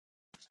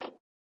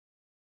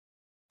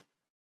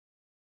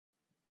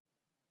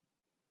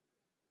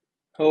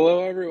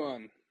Hello,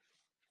 everyone.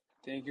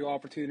 Thank you all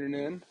for tuning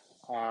in.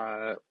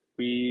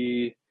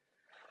 We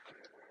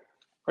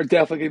are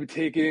definitely going to be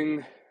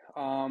taking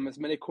as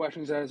many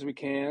questions as we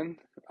can.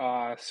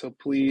 So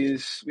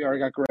please, we already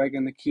got Greg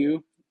in the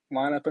queue.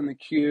 Line up in the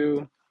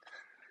queue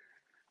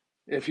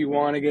if you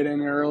want to get in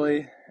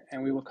early,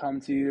 and we will come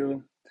to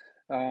you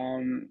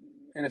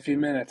in a few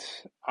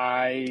minutes.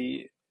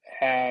 I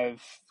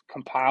have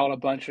compiled a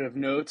bunch of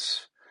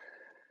notes.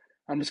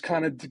 I'm just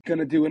kind of going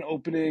to do an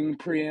opening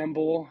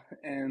preamble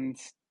and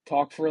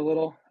talk for a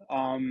little.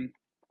 And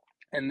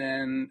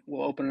then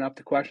we'll open it up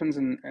to questions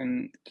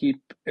and keep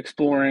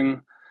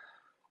exploring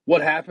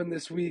what happened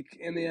this week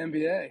in the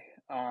NBA.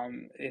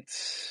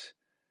 It's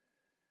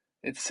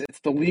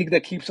the league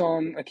that keeps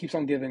on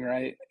giving,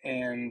 right?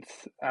 And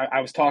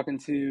I was talking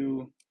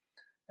to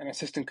an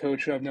assistant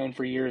coach who I've known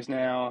for years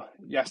now.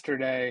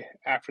 Yesterday,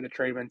 after the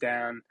trade went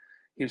down,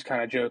 he was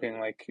kind of joking,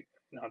 like,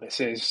 this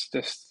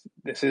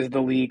is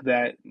the league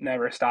that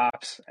never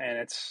stops, and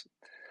it's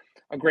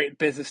a great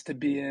business to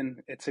be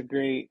in. It's a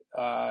great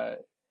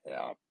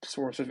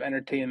source of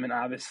entertainment,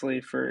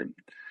 obviously, for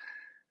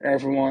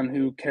everyone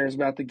who cares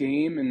about the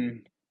game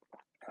and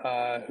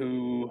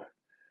who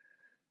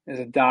is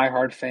a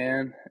diehard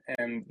fan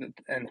and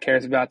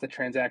cares about the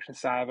transaction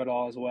side of it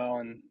all as well.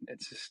 And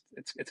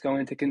it's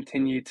going to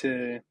continue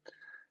to.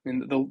 I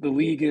mean, the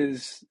league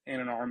is in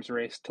an arms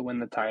race to win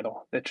the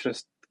title.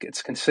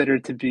 It's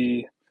considered to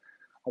be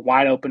a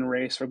wide open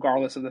race,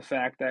 regardless of the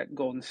fact that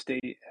Golden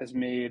State has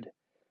made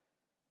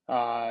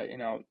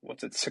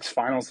what's it, six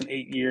finals in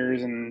 8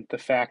 years, and the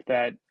fact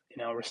that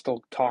we're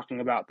still talking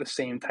about the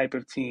same type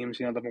of teams,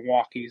 the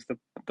Milwaukee's,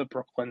 the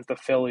Brooklyn's, the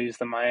Phillies,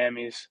 the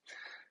Miami's,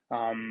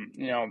 um,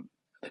 you know,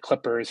 the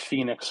Clippers,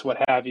 Phoenix, what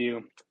have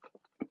you,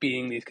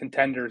 being these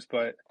contenders.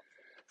 But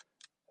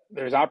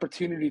there's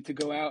opportunity to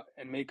go out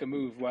and make a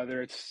move,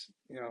 whether it's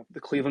the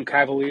Cleveland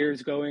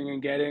Cavaliers going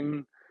and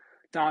getting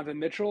Donovan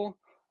Mitchell,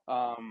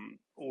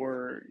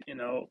 or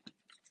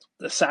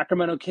the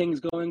Sacramento Kings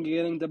going and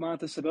getting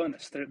Domantas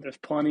Sabonis. There's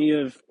plenty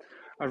of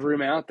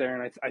room out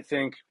there, and I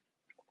think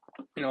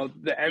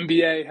the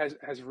NBA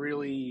has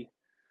really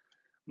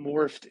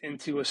morphed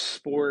into a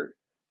sport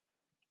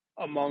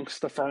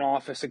amongst the front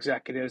office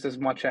executives as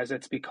much as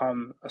it's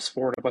become a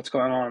sport of what's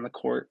going on the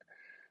court.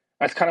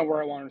 That's kind of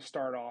where I wanted to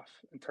start off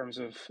in terms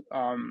of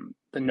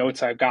the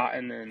notes I've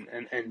gotten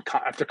and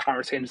after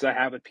conversations I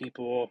have with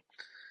people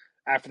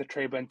after the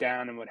trade went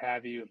down and what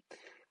have you.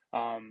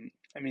 I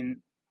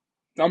mean,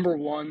 number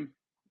one,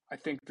 I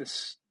think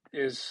this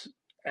is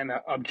an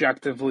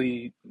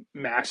objectively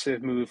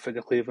massive move for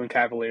the Cleveland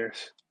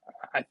Cavaliers.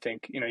 I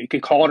think, you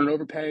could call it an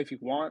overpay if you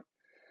want,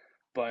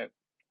 but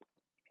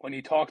when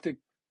you talk to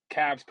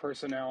Cavs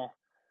personnel,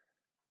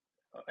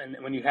 and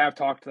when you have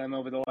talked to them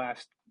over the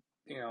last,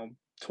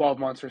 12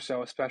 months or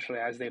so, especially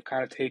as they've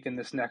kind of taken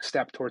this next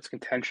step towards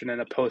contention in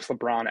a post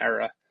LeBron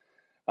era,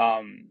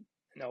 um,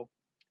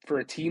 for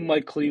a team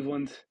like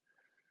Cleveland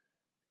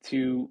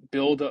to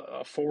build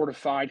a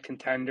fortified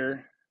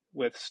contender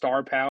with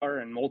star power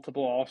and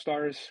multiple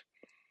all-stars,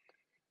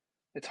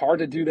 it's hard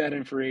to do that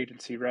in free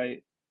agency,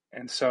 right?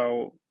 And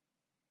so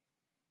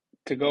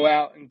to go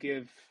out and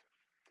give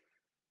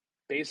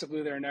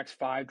basically their next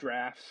five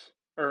drafts,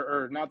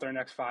 or not their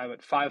next five,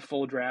 but five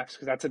full drafts,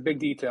 because that's a big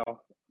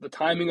detail. The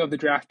timing of the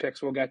draft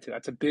picks we'll get to.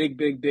 That's a big,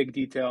 big, big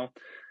detail.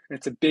 And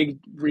it's a big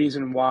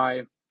reason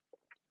why,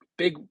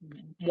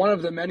 one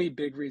of the many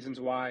big reasons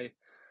why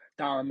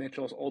Donovan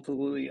Mitchell is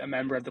ultimately a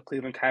member of the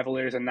Cleveland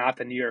Cavaliers and not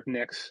the New York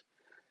Knicks.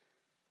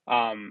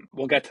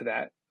 We'll get to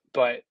that.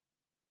 But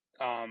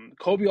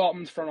Kobe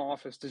Altman's front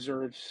office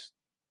deserves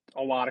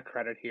a lot of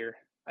credit here.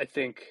 I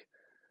think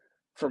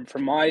from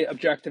my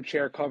objective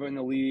chair covering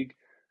the league,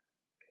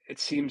 it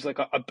seems like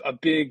a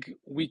big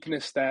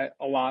weakness that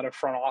a lot of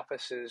front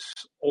offices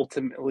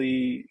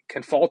ultimately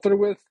can falter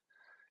with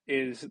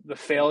is the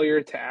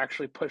failure to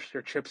actually push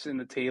their chips in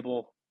the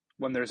table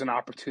when there's an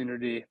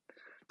opportunity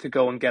to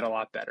go and get a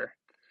lot better.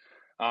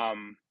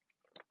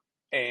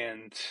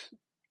 And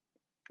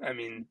I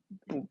mean,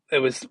 it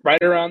was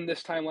right around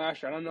this time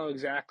last year. I don't know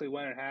exactly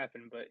when it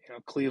happened, but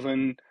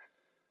Cleveland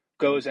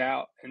goes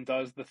out and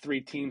does the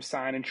three-team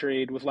sign and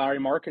trade with Larry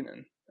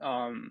Markkinen.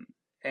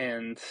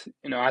 And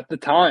at the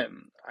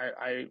time,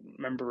 I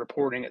remember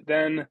reporting it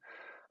then.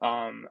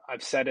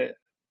 I've said it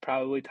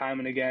probably time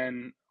and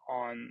again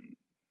on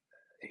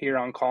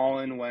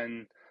Callin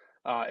when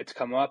it's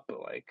come up.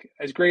 But like,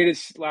 as great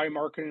as Larry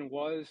Markkinen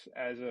was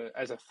as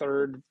a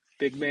third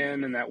big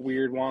man in that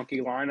weird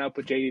wonky lineup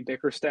with J.D.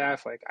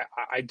 Bickerstaff, like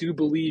I do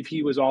believe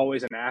he was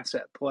always an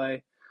asset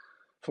play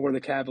for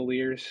the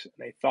Cavaliers.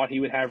 They thought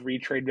he would have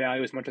retrade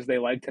value as much as they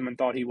liked him and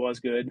thought he was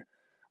good.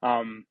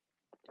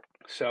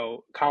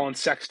 So Colin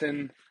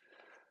Sexton,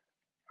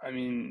 I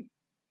mean,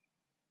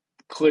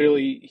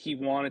 clearly he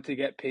wanted to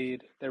get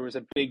paid. There was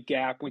a big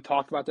gap. We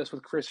talked about this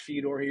with Chris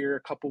Fedor here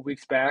a couple of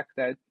weeks back,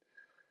 that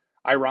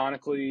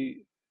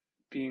ironically,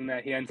 being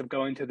that he ends up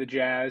going to the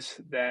Jazz,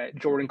 that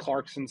Jordan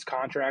Clarkson's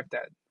contract,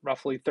 that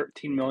roughly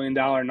 $13 million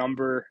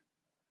number,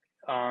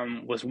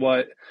 was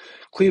what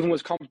Cleveland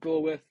was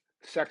comfortable with.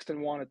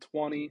 Sexton wanted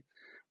 20.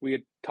 We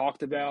had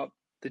talked about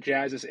the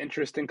Jazz's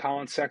interest in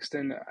Colin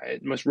Sexton. I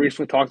most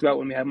recently talked about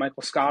when we had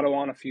Michael Scotto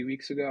on a few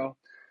weeks ago.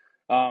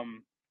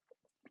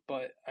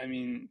 But I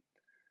mean,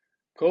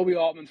 Kobe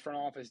Altman's front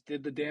office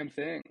did the damn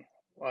thing.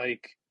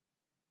 Like,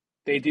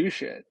 they do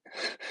shit.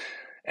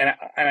 And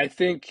I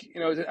think,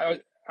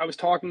 I was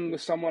talking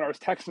with someone, I was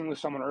texting with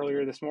someone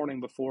earlier this morning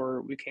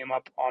before we came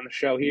up on the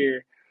show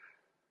here.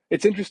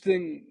 It's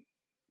interesting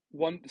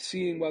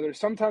seeing whether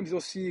sometimes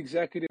you'll see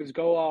executives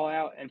go all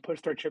out and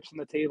push their chips on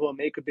the table and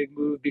make a big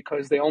move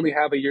because they only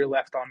have a year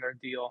left on their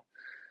deal.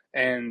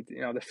 And,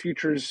 the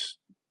future's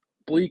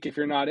bleak if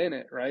you're not in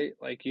it, right?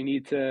 Like, you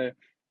need to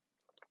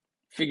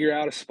figure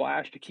out a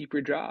splash to keep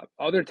your job.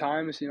 Other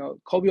times,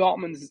 Kobe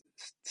Altman's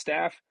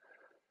staff,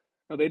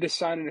 they just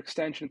signed an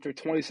extension through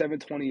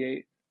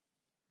 27-28.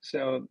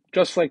 So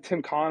just like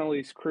Tim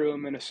Connolly's crew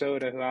in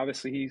Minnesota, who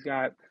obviously he's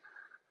got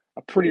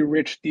a pretty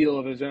rich deal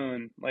of his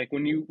own. Like,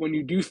 when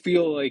you do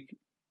feel like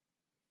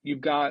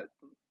you've got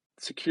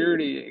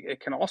security, it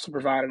can also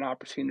provide an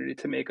opportunity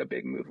to make a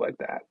big move like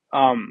that.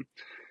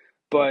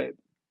 But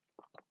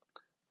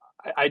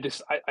I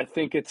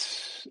think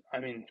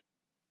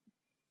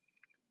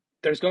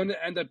there's going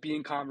to end up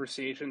being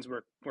conversations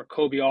where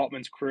Kobe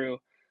Altman's crew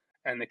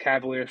and the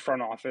Cavaliers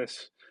front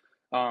office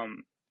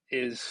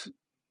is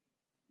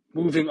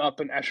moving up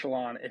an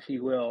echelon, if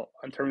you will,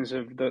 in terms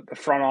of the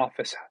front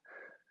office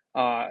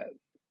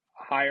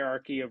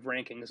hierarchy of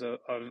rankings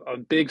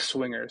of big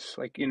swingers.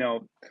 Like,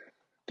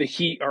 the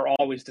Heat are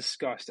always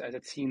discussed as a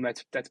team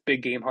that's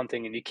big game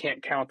hunting, and you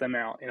can't count them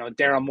out.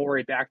 Daryl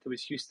Morey back to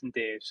his Houston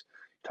days.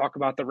 Talk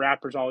about the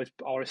Raptors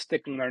always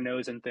sticking their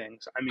nose in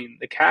things. I mean,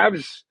 the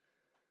Cavs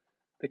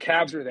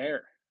are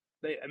there.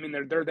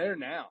 They're there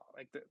now.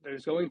 Like,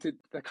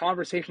 the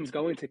conversation's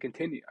going to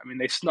continue. I mean,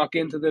 they snuck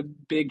into the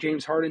big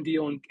James Harden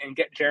deal and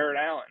get Jared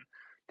Allen.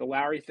 The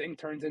Lowry thing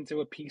turns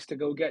into a piece to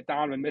go get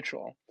Donovan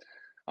Mitchell.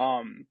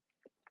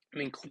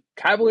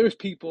 Cavaliers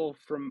people,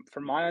 from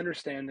my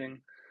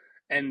understanding,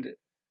 and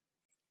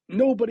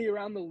nobody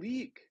around the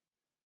league,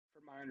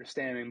 from my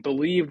understanding,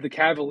 believed the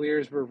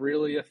Cavaliers were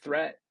really a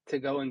threat to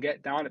go and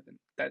get Donovan.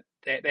 That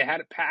they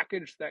had a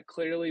package that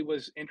clearly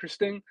was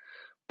interesting,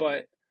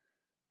 but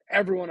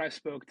everyone I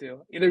spoke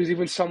to, there was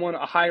even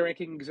a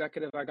high-ranking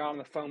executive I got on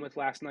the phone with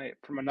last night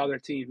from another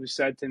team who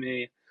said to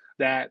me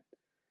that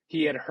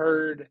he had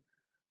heard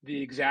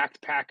the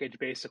exact package,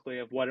 basically,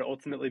 of what it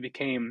ultimately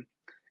became,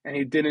 and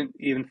he didn't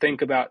even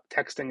think about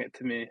texting it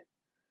to me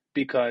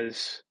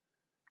because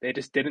they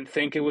just didn't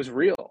think it was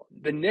real.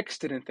 The Knicks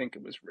didn't think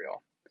it was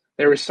real.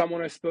 There was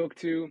someone I spoke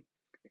to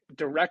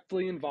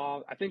directly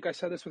involved. I think I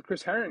said this with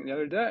Chris Herring the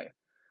other day.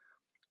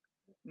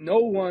 No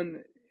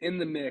one in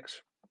the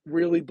mix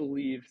really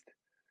believed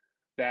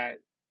that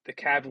the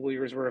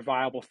Cavaliers were a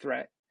viable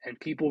threat, and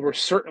people were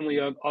certainly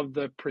of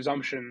the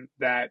presumption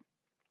that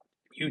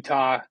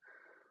Utah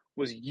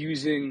was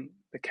using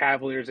the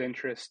Cavaliers'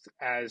 interest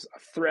as a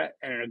threat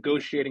and a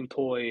negotiating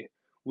toy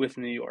with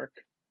New York.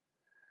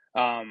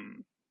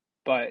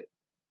 But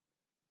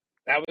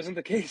that wasn't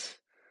the case.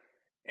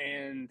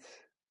 And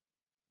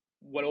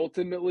what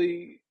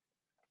ultimately,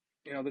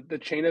 the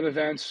chain of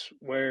events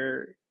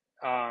where,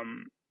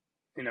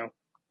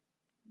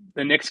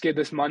 the Knicks get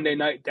this Monday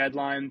night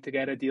deadline to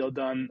get a deal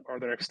done, or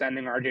they're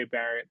extending RJ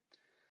Barrett.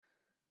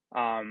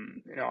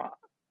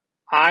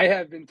 I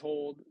have been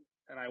told,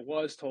 and I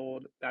was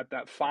told,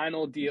 that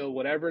final deal,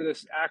 whatever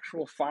this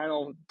actual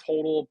final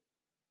total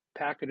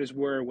packages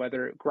were,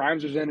 whether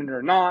Grimes was in it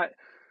or not,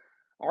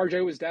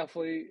 RJ was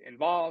definitely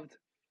involved.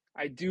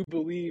 I do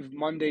believe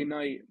Monday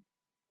night,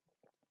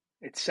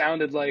 it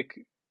sounded like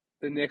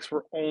the Knicks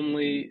were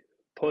only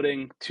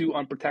putting 2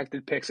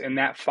 unprotected picks in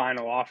that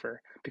final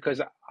offer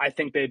because I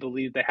think they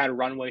believed they had a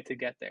runway to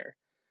get there.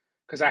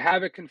 Because I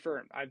have it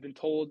confirmed. I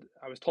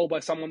was told by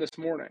someone this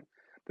morning,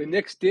 the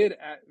Knicks did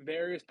at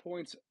various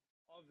points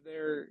of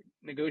their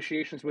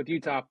negotiations with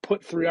Utah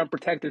put 3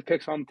 unprotected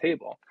picks on the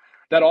table.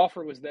 That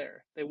offer was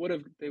there. They would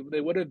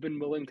have been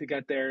willing to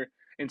get there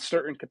in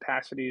certain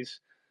capacities.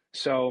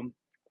 So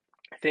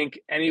I think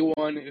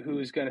anyone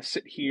who's going to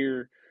sit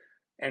here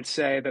and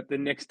say that the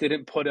Knicks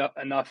didn't put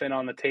enough in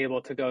on the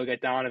table to go get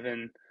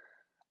Donovan,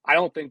 I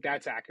don't think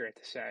that's accurate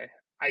to say.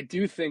 I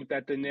do think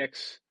that the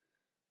Knicks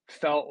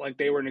felt like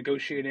they were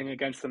negotiating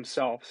against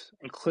themselves,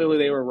 and clearly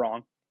they were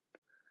wrong.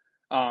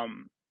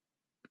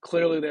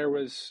 Clearly there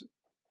was,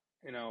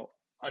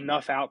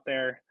 enough out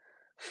there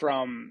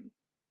from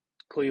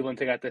Cleveland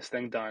to get this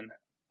thing done.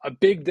 A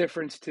big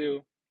difference,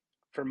 too,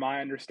 from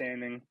my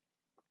understanding.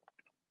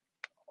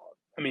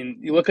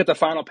 You look at the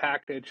final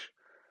package,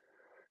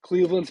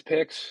 Cleveland's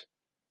picks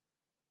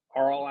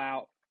are all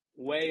out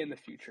way in the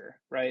future,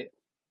 right?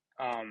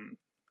 I'm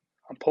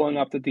pulling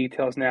up the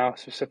details now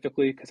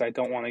specifically because I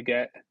don't want to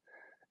get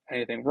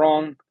anything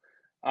wrong.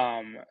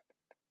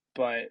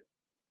 But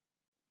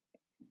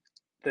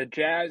the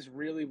Jazz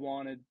really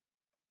wanted,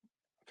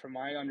 from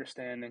my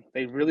understanding,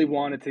 they really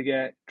wanted to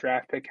get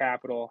draft pick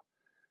capital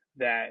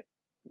that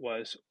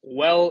was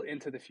well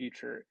into the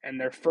future. And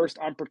their first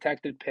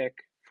unprotected pick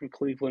from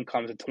Cleveland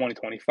comes in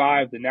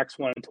 2025, the next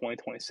one in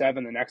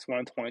 2027, the next one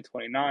in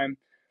 2029.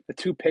 The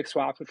 2 pick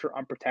swaps, which are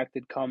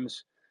unprotected,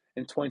 comes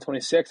in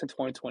 2026 and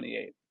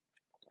 2028.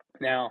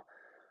 Now,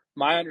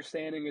 my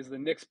understanding is the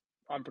Knicks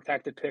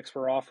unprotected picks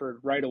were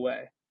offered right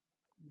away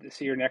this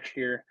year, next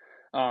year.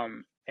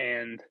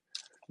 And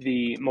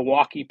the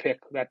Milwaukee pick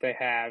that they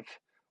have,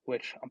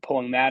 which I'm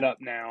pulling that up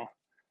now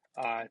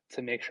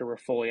to make sure we're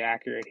fully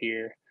accurate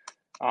here.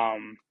 I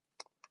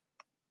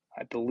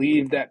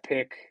believe that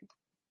pick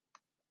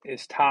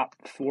is top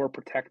 4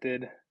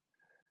 protected.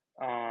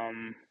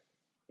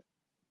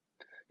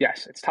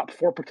 Yes, it's top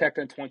 4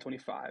 protected in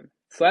 2025.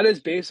 So that is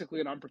basically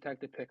an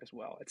unprotected pick as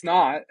well. It's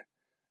not.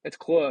 It's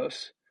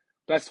close.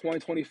 That's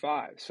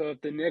 2025. So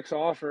if the Knicks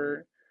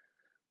offer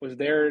was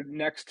their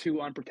next 2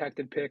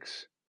 unprotected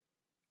picks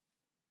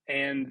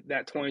and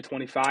that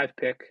 2025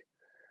 pick,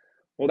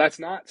 well, that's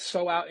not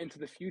so out into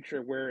the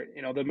future where,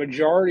 the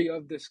majority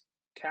of this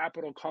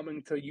capital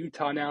coming to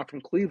Utah now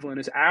from Cleveland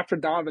is after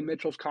Donovan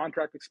Mitchell's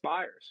contract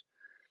expires.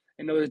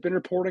 There's been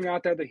reporting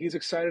out there that he's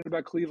excited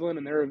about Cleveland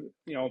and they're,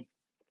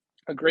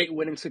 a great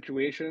winning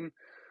situation.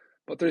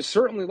 But there's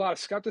certainly a lot of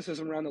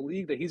skepticism around the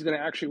league that he's going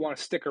to actually want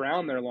to stick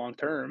around there long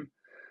term.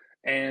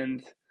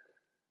 And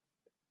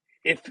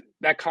if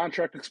that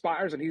contract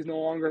expires and he's no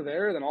longer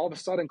there, then all of a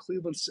sudden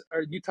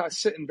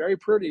Utah's sitting very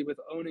pretty with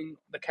owning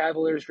the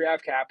Cavaliers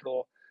draft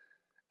capital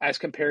as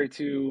compared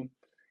to,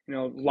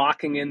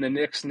 locking in the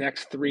Knicks'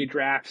 next 3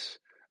 drafts,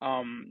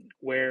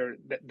 where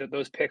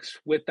those picks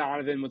with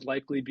Donovan would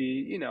likely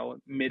be,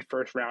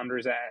 mid-first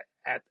rounders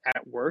at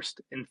worst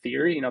in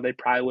theory. They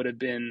probably would have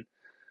been,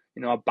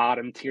 a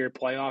bottom tier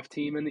playoff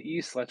team in the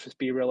East. Let's just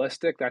be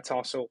realistic. That's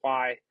also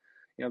why,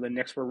 the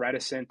Knicks were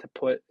reticent to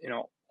put,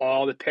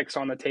 all the picks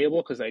on the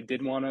table because they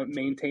did want to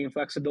maintain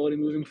flexibility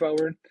moving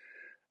forward.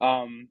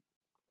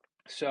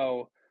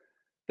 So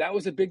that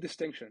was a big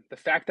distinction. The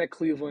fact that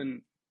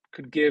Cleveland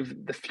could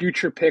give the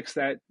future picks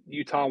that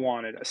Utah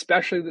wanted,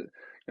 especially,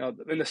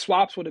 and the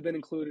swaps would have been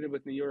included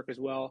with New York as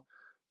well.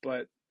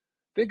 But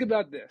think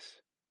about this.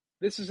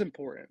 This is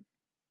important.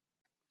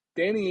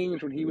 Danny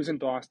Ainge, when he was in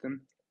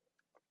Boston,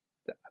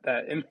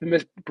 that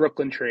infamous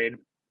Brooklyn trade,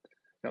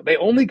 they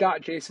only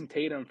got Jason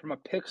Tatum from a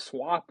pick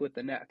swap with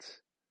the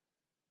Nets.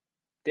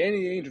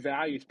 Danny Ainge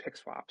values pick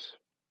swaps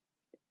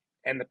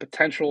and the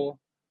potential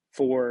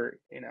for,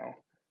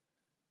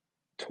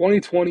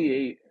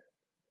 2028.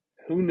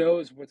 Who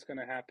knows what's going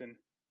to happen?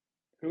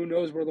 Who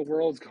knows where the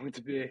world's going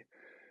to be?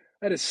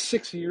 That is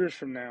 6 years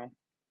from now.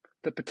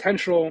 The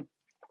potential,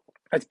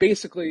 that's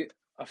basically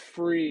a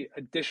free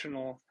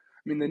additional.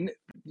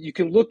 You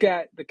can look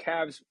at the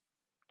Cavs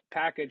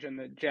package and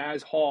the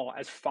Jazz haul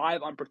as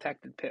 5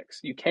 unprotected picks.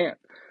 You can't.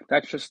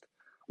 That's just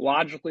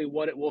logically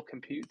what it will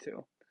compute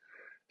to.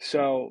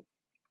 So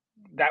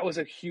that was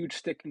a huge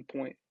sticking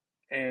point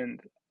and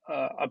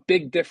a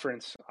big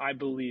difference, I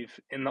believe,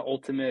 in the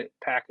ultimate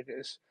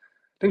packages.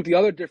 I think the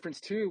other difference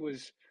too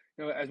was,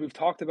 as we've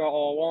talked about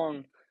all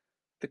along,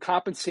 the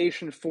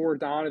compensation for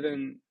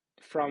Donovan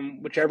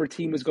from whichever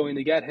team was going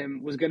to get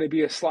him was going to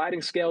be a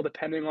sliding scale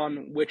depending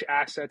on which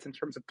assets in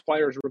terms of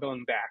players were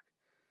going back.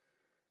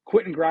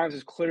 Quentin Grimes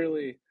is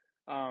clearly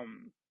a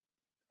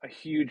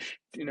huge,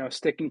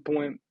 sticking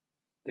point.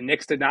 The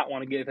Knicks did not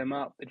want to give him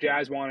up. The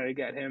Jazz wanted to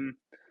get him.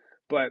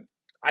 But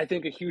I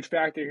think a huge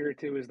factor here,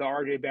 too, is the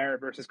R.J. Barrett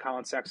versus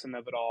Colin Sexton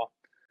of it all.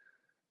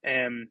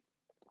 And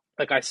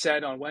like I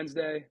said on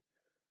Wednesday,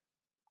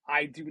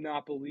 I do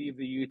not believe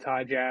the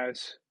Utah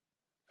Jazz,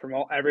 from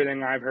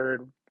everything I've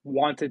heard,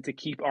 wanted to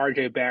keep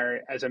R.J.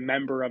 Barrett as a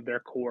member of their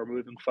core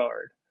moving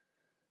forward.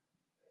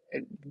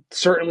 It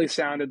certainly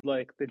sounded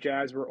like the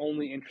Jazz were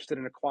only interested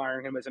in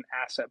acquiring him as an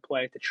asset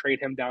play to trade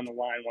him down the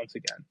line once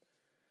again.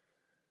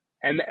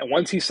 And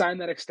once he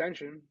signed that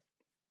extension,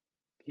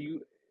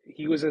 he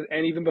was, and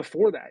even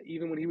before that,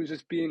 even when he was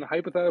just being a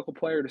hypothetical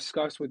player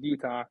discussed with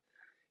Utah,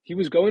 he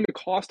was going to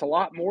cost a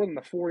lot more than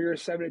the 4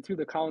 years, 72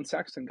 that Colin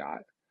Sexton got.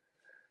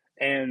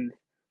 And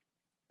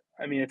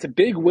it's a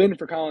big win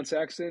for Colin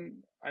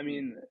Sexton.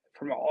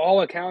 From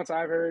all accounts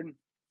I've heard,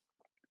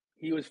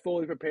 he was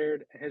fully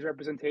prepared, and his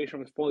representation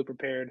was fully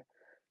prepared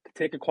to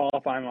take a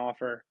qualifying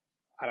offer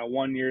at a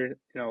 1 year,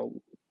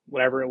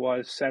 whatever it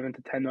was, 7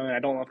 to 10 million. I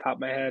don't know off the top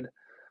of my head.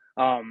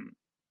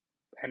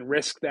 And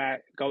risk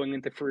that going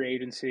into free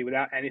agency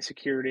without any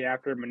security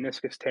after a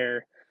meniscus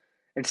tear.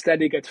 Instead,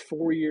 he gets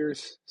 4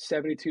 years,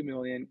 72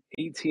 million,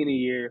 18 a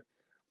year,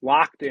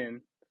 locked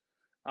in,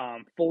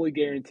 fully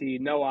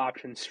guaranteed, no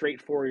options,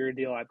 straight 4-year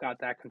deal. I've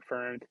got that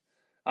confirmed.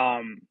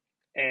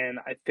 And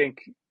I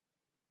think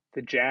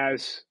the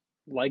Jazz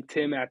liked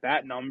him at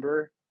that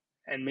number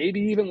and maybe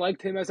even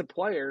liked him as a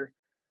player.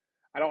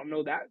 I don't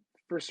know that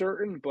for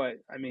certain, but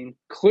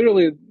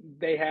clearly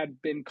they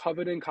had been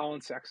coveting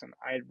Colin Sexton.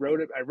 I'd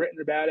written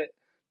about it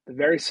the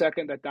very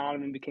second that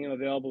Donovan became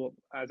available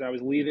as I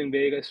was leaving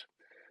Vegas.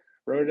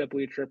 Wrote it at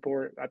Bleacher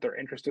Report that they're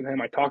interested in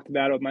him. I talked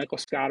about it with Michael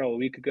Scotto a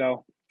week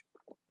ago.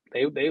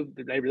 They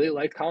really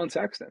liked Colin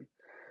Sexton.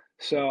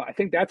 So I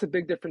think that's a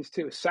big difference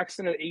too.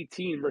 Sexton at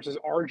 18 versus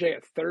RJ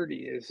at 30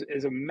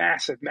 is a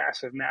massive,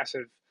 massive,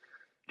 massive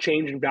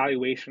change in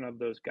valuation of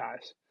those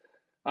guys.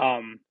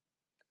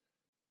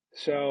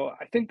 So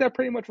I think that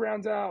pretty much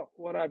rounds out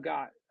what I've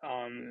got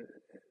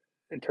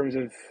in terms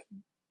of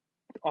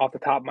off the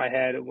top of my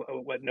head,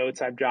 what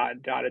notes I've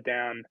jotted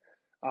down.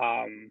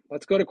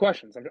 Let's go to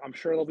questions. I'm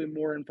sure there'll be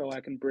more info I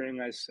can bring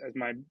as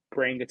my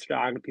brain gets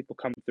jogged and people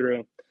come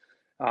through.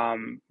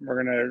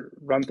 We're gonna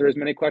run through as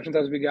many questions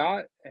as we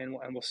got, and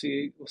we'll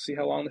see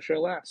how long the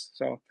show lasts.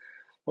 So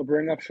we'll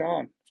bring up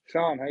Sean.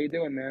 Sean, how you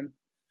doing, man?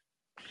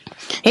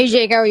 Hey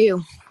Jake, how are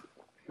you?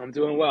 I'm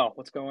doing well.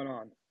 What's going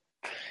on?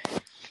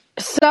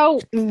 So,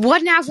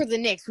 what now for the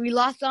Knicks? We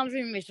lost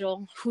Donovan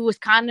Mitchell, who was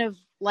kind of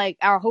like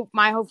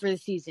my hope for the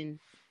season.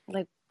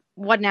 Like,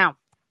 what now?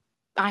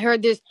 I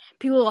heard there's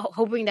people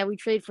hoping that we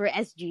trade for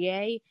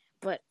SGA,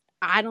 but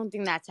I don't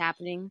think that's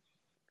happening.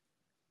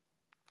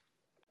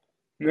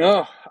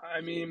 No,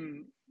 I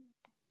mean,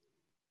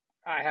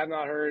 I have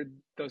not heard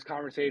those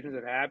conversations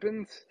have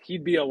happened.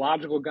 He'd be a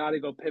logical guy to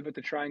go pivot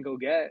to try and go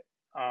get.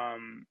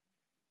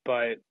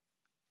 But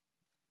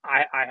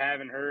I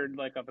haven't heard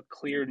like of a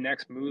clear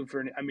next move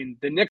for. I mean,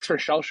 the Knicks are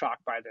shell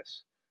shocked by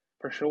this,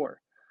 for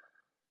sure.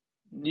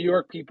 New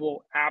York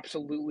people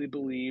absolutely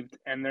believed,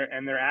 and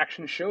their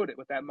actions showed it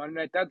with that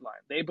Monday night deadline.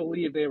 They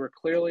believed they were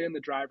clearly in the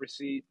driver's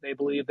seat. They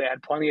believed they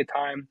had plenty of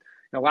time.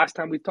 Last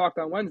time we talked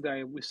on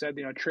Wednesday, we said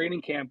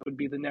training camp would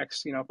be the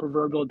next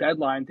proverbial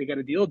deadline to get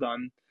a deal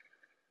done.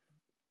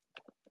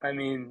 I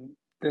mean,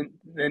 the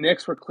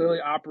Knicks were clearly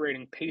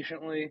operating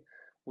patiently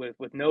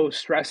with no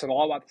stress at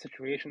all about the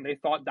situation. They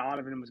thought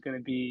Donovan was going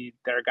to be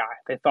their guy.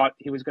 They thought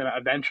he was going to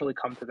eventually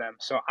come to them.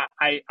 So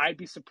I'd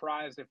be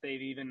surprised if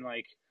they'd even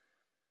like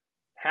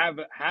have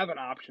an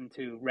option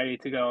to ready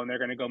to go and they're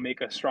going to go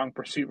make a strong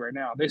pursuit right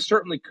now. They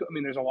certainly could. I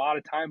mean, there's a lot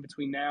of time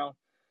between now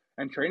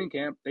and training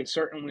camp. They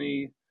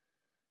certainly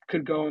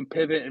could go and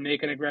pivot and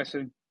make an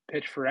aggressive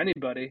pitch for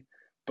anybody,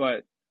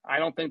 but I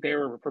don't think they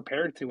were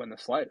prepared to in the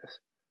slightest.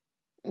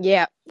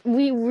 Yeah,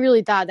 we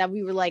really thought that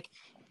we were like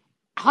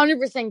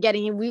 100%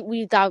 getting him.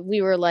 We thought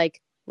we were like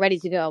ready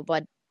to go,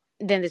 but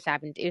then this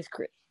happened. It was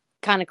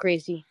kind of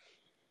crazy.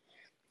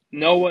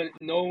 No one in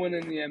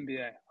the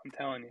NBA, I'm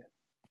telling you,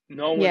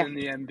 no one Yeah. in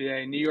the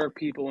NBA, New York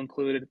people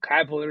included,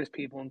 Cavaliers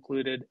people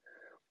included,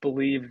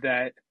 believed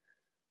that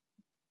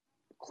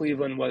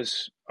Cleveland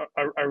was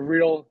a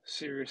real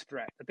serious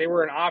threat, that they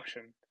were an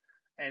option.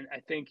 And I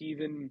think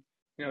even,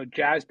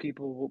 Jazz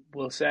people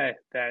will say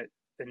that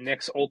the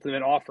Knicks'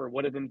 ultimate offer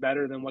would have been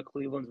better than what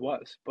Cleveland's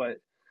was. But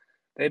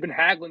they've been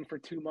haggling for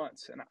 2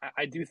 months. And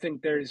I do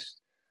think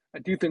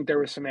there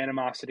was some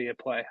animosity at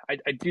play.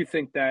 I do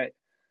think that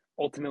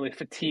ultimately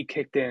fatigue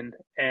kicked in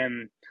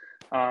and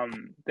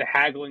the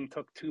haggling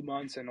took 2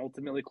 months and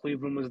ultimately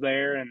Cleveland was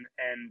there and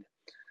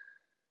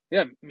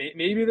yeah,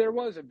 maybe there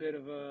was a bit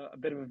of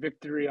a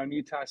victory on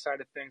Utah's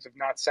side of things of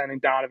not sending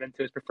Donovan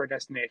to his preferred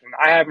destination.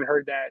 I haven't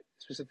heard that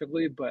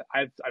specifically, but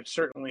I've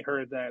certainly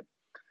heard that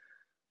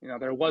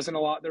there wasn't a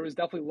lot. There was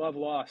definitely love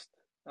lost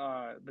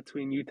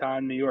between Utah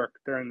and New York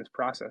during this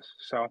process.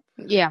 So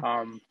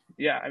Yeah.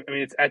 yeah, I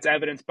mean it's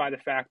evidenced by the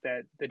fact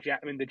that the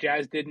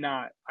Jazz did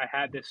not. I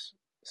had this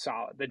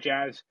solid. The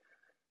Jazz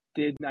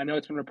did. I know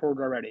it's been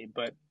reported already,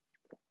 but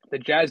the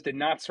Jazz did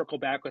not circle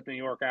back with New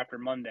York after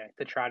Monday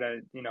to try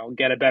to,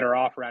 get a better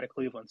offer out of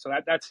Cleveland. So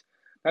that's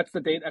the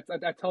date.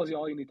 That tells you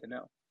all you need to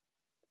know.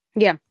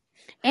 Yeah.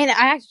 And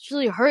I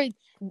actually heard,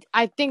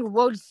 I think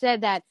Woj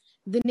said that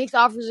the Knicks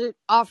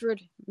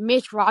offered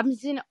Mitch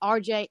Robinson,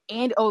 RJ,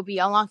 and Obi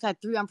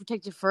alongside 3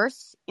 unprotected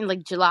firsts in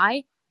like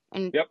July.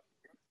 And Yep.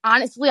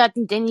 Honestly, I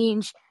think Danny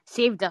Ainge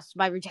saved us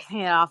by rejecting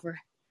that offer.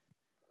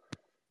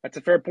 That's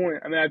a fair point.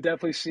 I mean, I've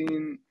definitely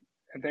seen,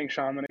 and thanks,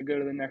 Sean, I'm going to go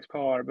to the next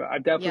caller, but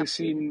I've definitely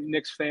seen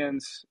Knicks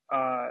fans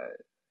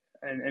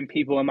and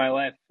people in my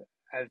life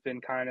have been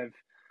kind of,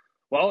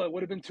 well, it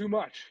would have been too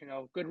much,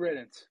 good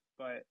riddance.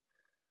 But,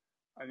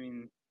 I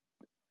mean,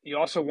 you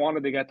also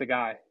wanted to get the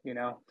guy,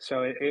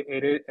 so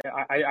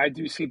I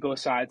do see both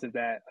sides of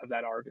that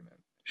argument.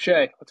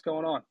 Shay, what's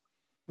going on?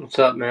 What's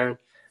up, man?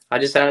 I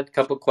just had a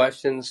couple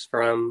questions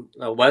from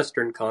a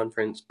Western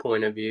Conference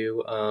point of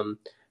view.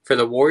 For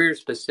the Warriors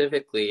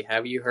specifically,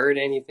 have you heard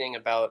anything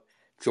about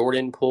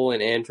Jordan Poole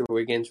and Andrew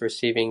Wiggins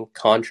receiving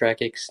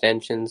contract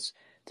extensions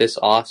this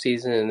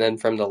offseason? And then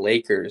from the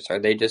Lakers, are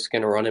they just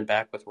going to run it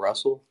back with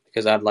Russell?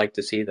 Because I'd like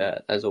to see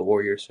that as a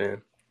Warriors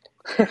fan.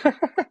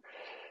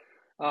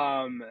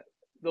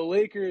 The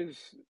Lakers,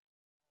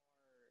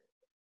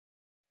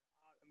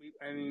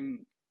 I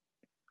mean,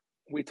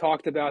 we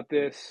talked about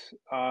this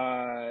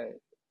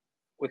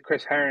with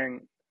Chris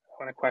Herring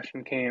when a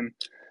question came.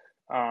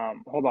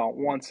 Hold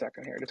on 1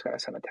 second here. Just got to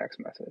send a text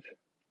message.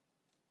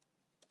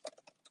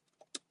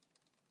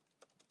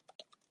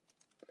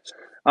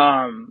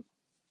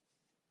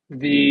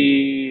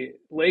 The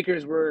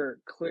Lakers were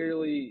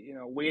clearly,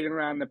 waiting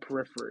around the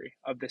periphery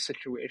of the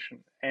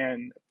situation,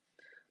 and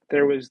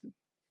there was,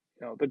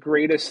 the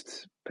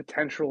greatest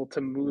potential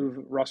to move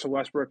Russell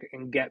Westbrook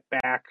and get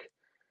back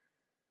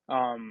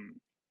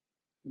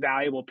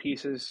valuable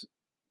pieces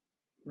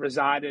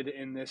resided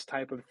in this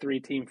type of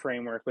 3-team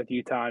framework with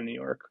Utah and New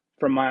York,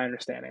 from my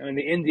understanding. I mean,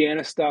 the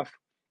Indiana stuff,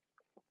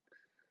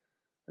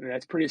 I mean,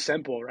 that's pretty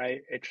simple,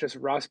 right? It's just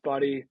Russ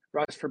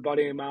for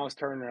Buddy and Miles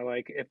Turner.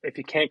 Like, if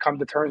you can't come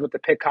to terms with the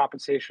pick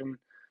compensation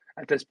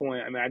at this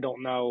point, I mean, I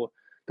don't know.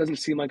 It doesn't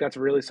seem like that's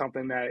really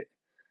something that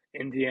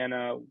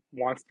Indiana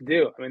wants to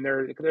do. I mean,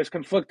 there's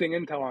conflicting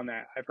intel on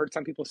that. I've heard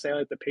some people say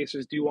like the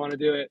Pacers do want to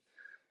do it,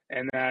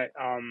 and that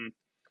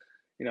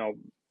you know,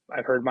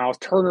 I've heard Miles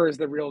Turner is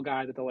the real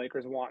guy that the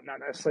Lakers want, not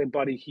necessarily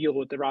Buddy Hield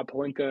with the Rob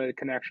Pelinka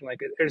connection. Like,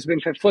 there's been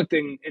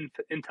conflicting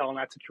intel in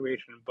that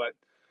situation, but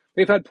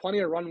they've had plenty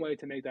of runway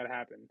to make that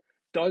happen.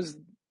 Does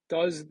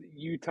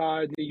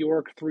Utah, New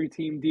York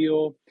 3-team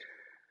deal?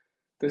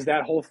 Does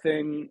that whole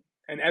thing?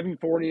 And Evan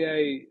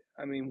Fournier,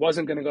 I mean,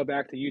 wasn't going to go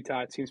back to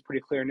Utah. It seems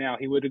pretty clear now.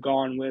 He would have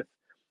gone with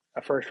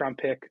a first-round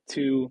pick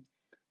to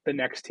the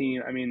next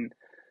team. I mean,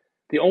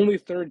 the only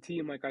third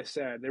team, like I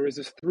said, there was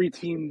this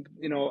 3-team,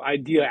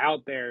 idea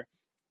out there.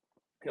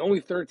 The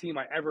only third team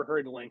I ever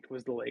heard linked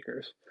was the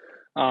Lakers.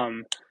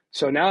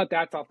 So now that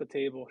that's off the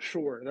table,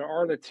 sure, there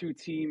are the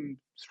 2-team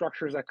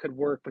structures that could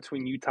work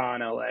between Utah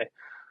and LA.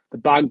 The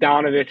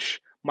Bogdanovich,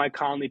 Mike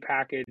Conley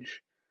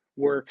package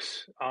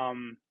works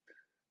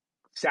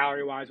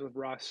salary-wise with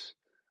Russ.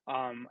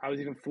 I was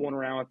even fooling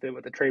around with it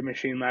with the trade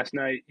machine last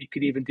night. You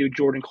could even do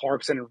Jordan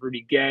Clarkson and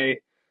Rudy Gay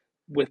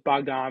with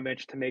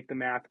Bogdanovich to make the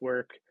math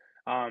work.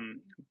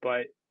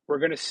 But we're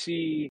going to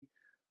see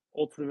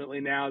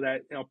ultimately now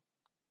that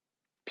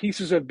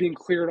pieces are being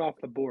cleared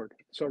off the board.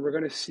 So we're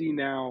going to see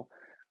now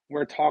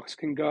where talks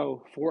can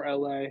go for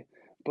LA.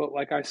 But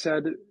like I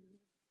said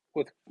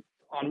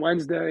on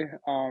Wednesday,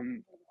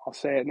 I'll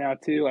say it now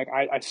too. Like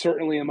I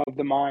certainly am of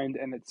the mind,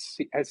 and it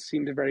has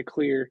seemed very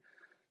clear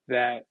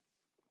that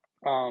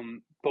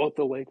both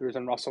the Lakers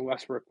and Russell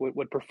Westbrook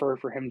would prefer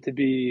for him to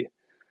be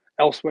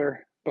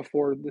elsewhere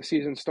before the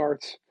season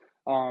starts.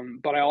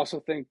 But I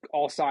also think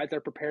all sides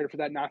are prepared for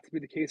that not to be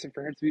the case and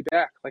for him to be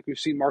back. Like we've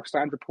seen Mark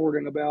Stein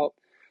reporting about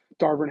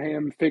Darvin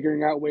Ham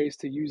figuring out ways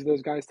to use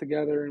those guys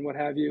together and what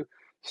have you.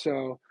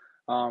 So,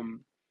 I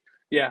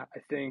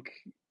think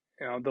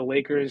the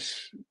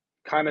Lakers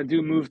kind of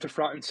do move to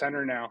front and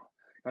center now.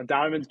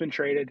 Donovan's been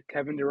traded.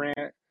 Kevin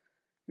Durant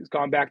has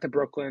gone back to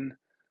Brooklyn.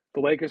 The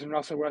Lakers and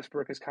Russell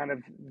Westbrook is kind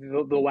of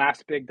the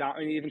last big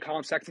 – even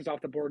Colin Sexton's off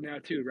the board now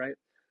too, right?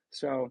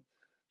 So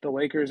the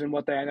Lakers and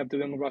what they end up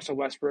doing with Russell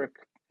Westbrook,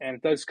 and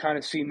it does kind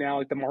of seem now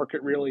like the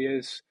market really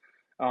is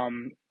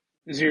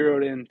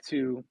zeroed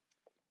into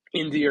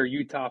Indy or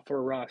Utah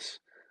for Russ.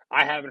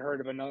 I haven't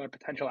heard of another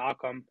potential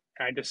outcome.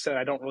 And I just said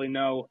I don't really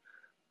know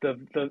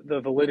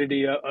the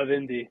validity of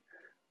Indy.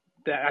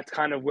 That's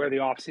kind of where the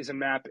offseason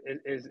map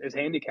is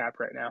handicapped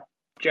right now.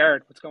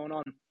 Jared, what's going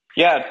on?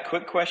 Yeah,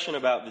 quick question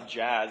about the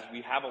Jazz.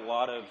 We have a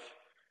lot of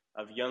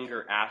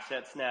younger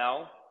assets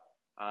now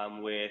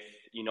with,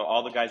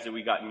 all the guys that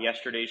we got in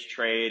yesterday's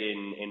trade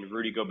and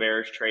Rudy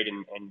Gobert's trade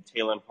and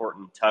Taylor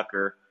Horton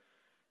Tucker.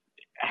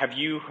 Have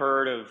you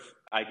heard of,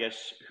 I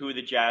guess, who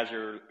the Jazz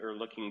are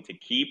looking to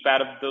keep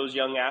out of those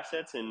young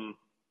assets and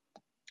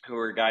who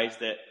are guys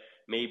that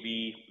may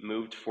be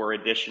moved for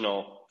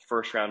additional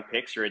first-round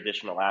picks or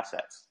additional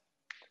assets?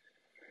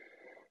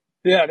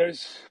 Yeah,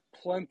 there's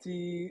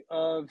plenty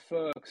of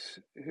folks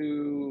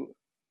who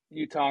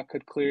Utah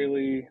could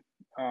clearly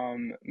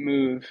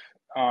move.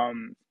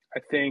 I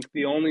think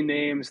the only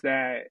names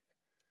that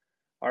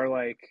are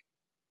like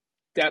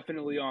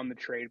definitely on the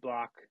trade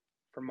block,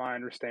 from my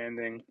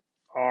understanding,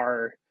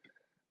 are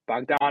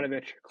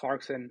Bogdanovich,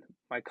 Clarkson,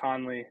 Mike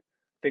Conley.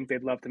 I think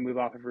they'd love to move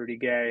off of Rudy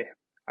Gay.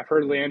 I've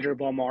heard Leandro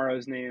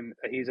Balmaro's name,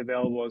 that he's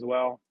available as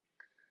well.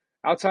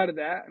 Outside of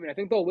that, I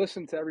think they'll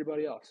listen to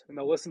everybody else, and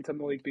they'll listen to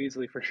Malik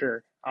Beasley for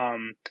sure.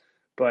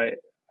 But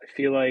I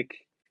feel like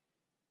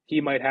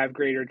he might have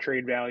greater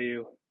trade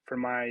value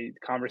from my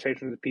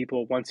conversations with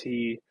people once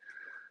we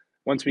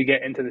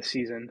get into the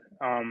season.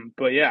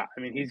 But yeah,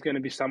 he's going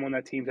to be someone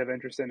that teams have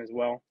interest in as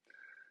well.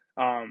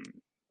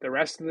 The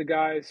rest of the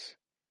guys,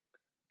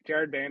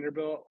 Jared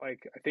Vanderbilt, I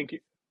think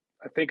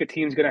a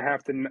team's going to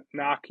have to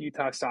knock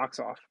Utah's socks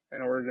off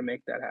in order to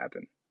make that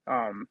happen.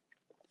 On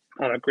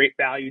a great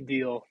value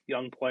deal,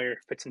 young player,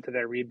 fits into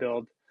their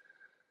rebuild.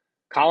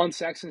 Colin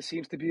Sexton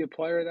seems to be a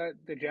player that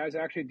the Jazz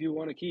actually do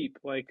want to keep.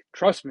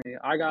 Trust me,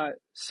 I got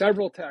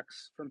several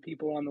texts from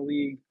people on the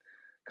league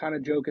kind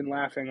of joking,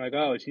 laughing, like,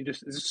 oh, is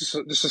this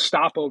just a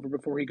stopover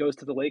before he goes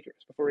to the Lakers,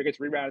 before he gets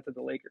rerouted to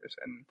the Lakers?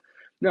 And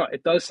no,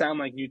 it does sound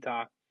like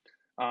Utah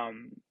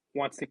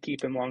wants to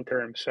keep him long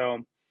term. So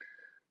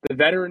the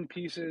veteran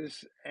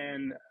pieces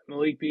and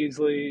Malik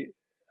Beasley,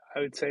 I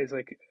would say is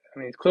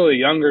he's clearly a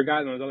younger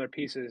guy than those other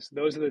pieces.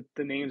 Those are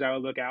the names I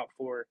would look out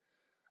for.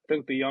 I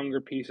think the younger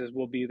pieces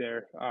will be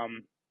there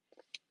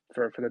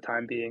for the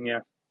time being, yeah.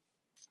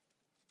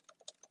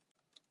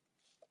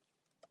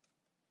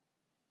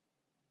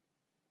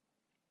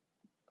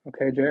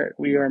 Okay, Jared,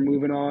 we are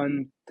moving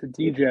on to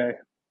DJ.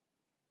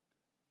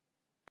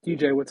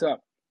 DJ, what's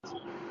up?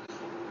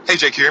 Hey,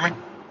 Jake, can you hear me?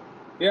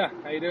 Yeah,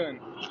 how you doing?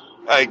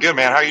 Hey, good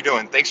man. How you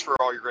doing? Thanks for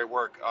all your great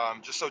work.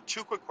 Just so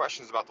two quick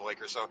questions about the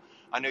Lakers. So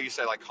I know you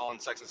said like Colin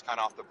Sexton's kind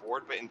of off the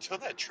board, but until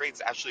that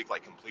trade's actually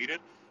like completed,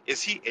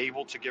 is he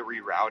able to get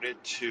rerouted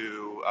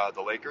to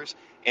the Lakers?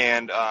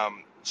 And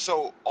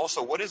so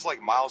also, what is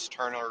like Miles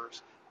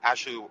Turner's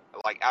actual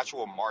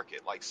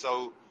market? Like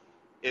so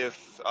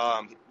if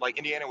like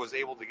Indiana was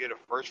able to get a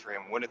first for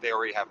him, wouldn't they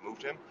already have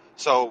moved him?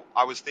 So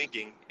I was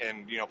thinking,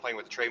 and playing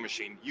with the trade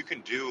machine, you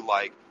can do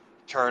like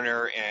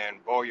Turner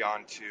and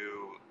Bojan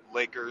to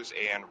Lakers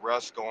and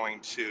Russ going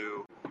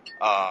to,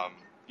 um,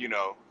 you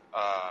know,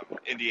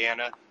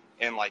 Indiana,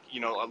 and like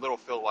a little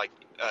Phil like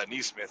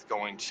Neesmith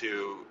going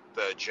to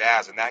the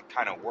Jazz, and that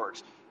kind of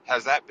works.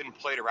 Has that been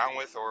played around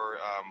with, or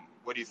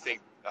what do you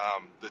think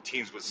the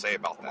teams would say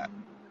about that?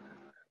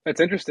 That's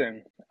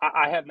interesting.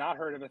 I have not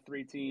heard of a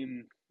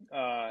three-team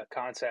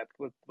concept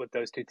with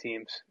those two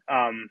teams.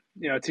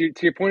 To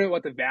your point of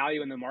what the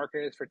value in the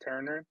market is for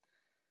Turner.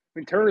 I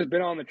mean, Turner's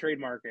been on the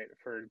trade market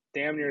for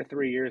damn near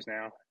 3 years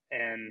now,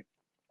 and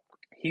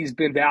he's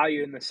been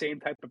valued in the same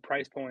type of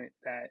price point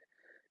that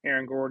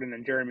Aaron Gordon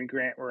and Jeremy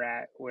Grant were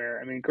at. Where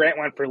I mean, Grant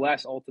went for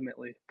less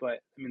ultimately, but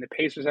I mean, the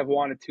Pacers have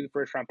wanted 2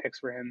 first-round picks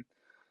for him.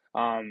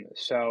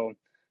 So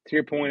to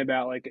your point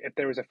about like if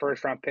there was a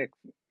first-round pick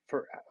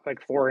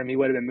for him, he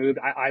would have been moved.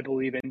 I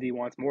believe Indy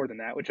wants more than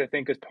that, which I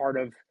think is part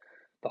of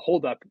the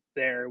holdup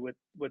there with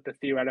the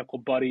theoretical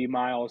Buddy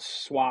Miles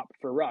swap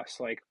for Russ.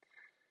 Like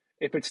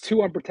if it's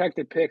 2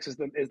 unprotected picks is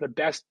the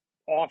best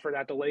offer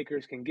that the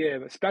Lakers can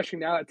give, especially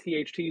now that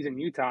THT's in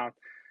Utah.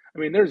 I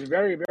mean, there's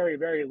very, very,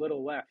 very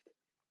little left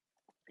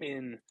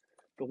in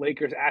the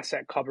Lakers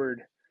asset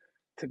cupboard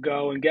to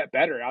go and get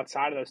better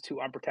outside of those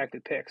 2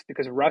 unprotected picks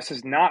because Russ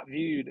is not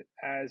viewed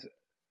as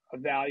a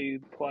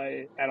valued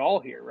play at all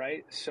here,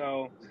 right?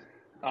 So,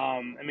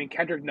 I mean,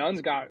 Kendrick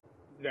Nunn's got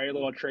very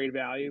little trade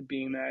value,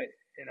 being that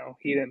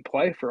he didn't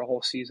play for a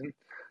whole season.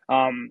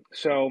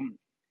 So,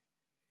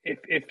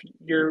 if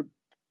you're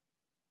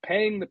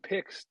paying the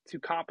picks to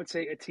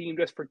compensate a team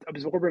just for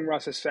absorbing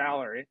Russ's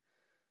salary,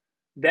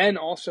 then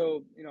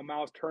also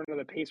Miles Turner,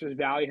 the Pacers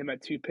value him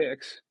at 2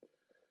 picks,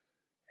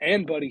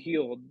 and Buddy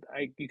Hield.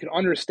 You can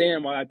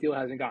understand why that deal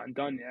hasn't gotten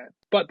done yet.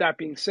 But that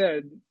being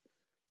said,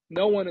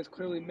 no one has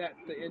clearly met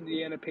the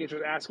Indiana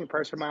Pacers asking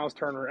price for Miles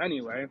Turner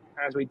anyway,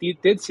 as we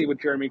did see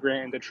with Jeremy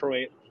Grant in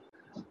Detroit.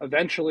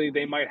 Eventually,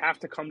 they might have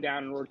to come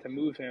down in order to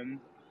move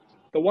him.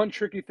 The one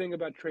tricky thing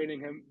about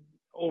trading him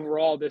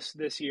overall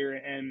this year,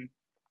 and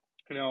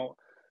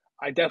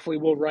I definitely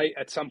will write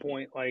at some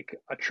point like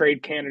a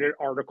trade candidate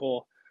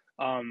article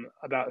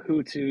about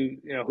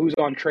who's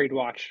on trade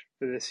watch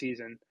for this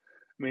season.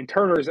 I mean,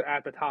 Turner's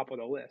at the top of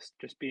the list,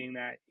 just being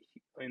that.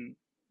 And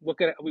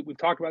we've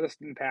talked about this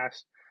in the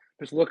past.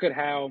 Just look at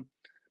how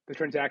the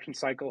transaction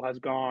cycle has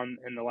gone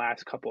in the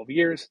last couple of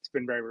years. It's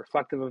been very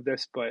reflective of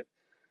this, but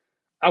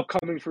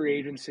upcoming free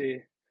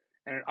agency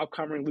and an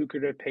upcoming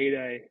lucrative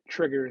payday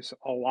triggers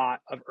a lot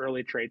of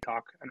early trade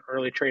talk and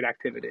early trade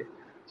activity.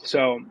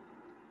 So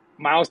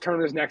Miles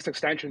Turner's next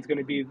extension is going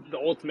to be the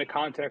ultimate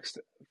context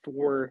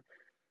for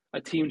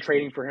a team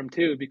trading for him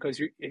too,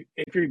 because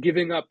if you're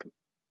giving up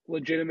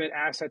legitimate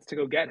assets to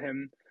go get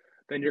him,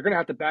 then you're going to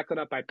have to back that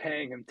up by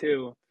paying him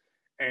too,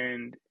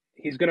 and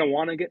he's going to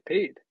want to get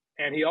paid.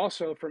 And he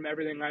also, from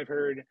everything I've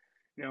heard,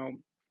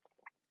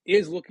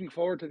 is looking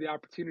forward to the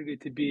opportunity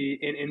to be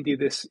in Indy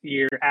this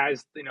year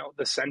as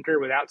the center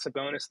without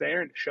Sabonis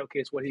there and to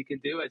showcase what he can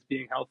do as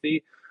being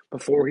healthy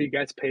before he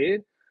gets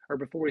paid or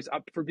before he's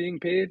up for being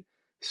paid.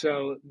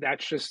 So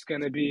that's just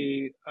going to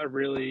be a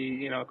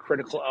really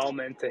critical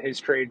element to his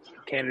trade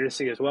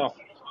candidacy as well.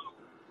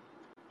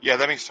 Yeah,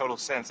 that makes total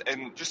sense.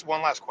 And just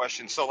one last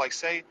question. So, like,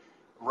 say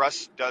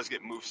Russ does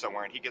get moved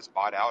somewhere and he gets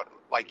bought out,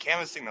 like,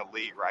 canvassing the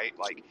league, right?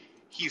 Like,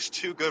 he's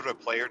too good of a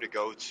player to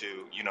go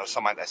to,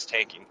 somebody that's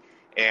tanking.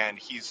 And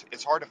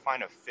it's hard to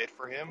find a fit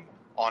for him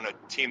on a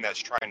team that's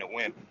trying to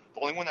win.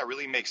 The only one that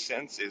really makes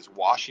sense is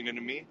Washington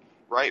to me,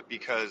 right?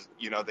 Because,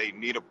 they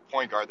need a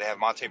point guard. They have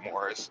Monte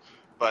Morris,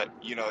 but,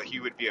 he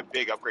would be a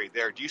big upgrade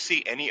there. Do you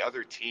see any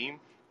other team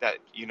that,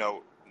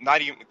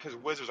 not even because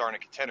Wizards aren't a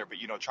contender, but,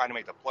 trying to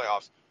make the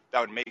playoffs? That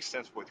would make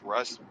sense with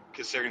Russ,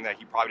 considering that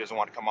he probably doesn't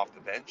want to come off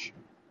the bench.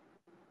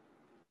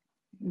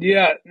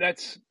 Yeah,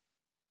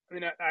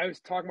 I was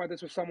talking about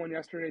this with someone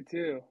yesterday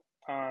too.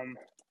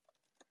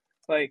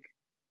 Like,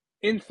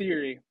 in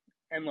theory,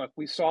 and look,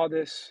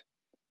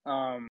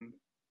 um,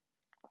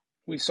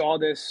 we saw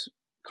this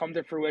come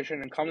to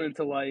fruition and come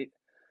into light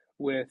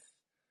with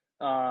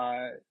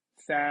uh,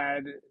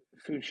 Thad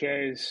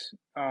Foucher's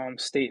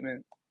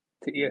statement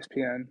to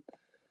ESPN.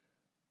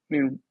 I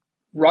mean,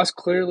 Russ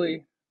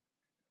clearly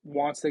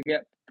wants to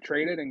get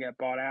traded and get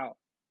bought out,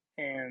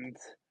 and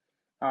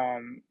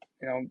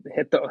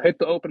hit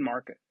the open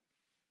market.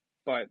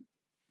 But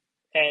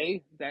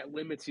that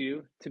limits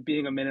you to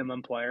being a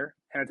minimum player,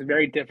 and it's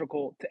very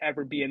difficult to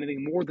ever be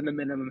anything more than a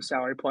minimum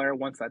salary player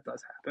once that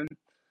does happen.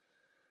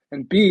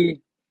 And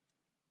B,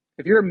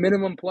 if you're a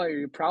minimum player,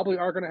 you probably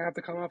are going to have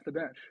to come off the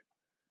bench.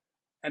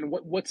 And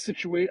what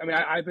situation? I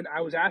mean, I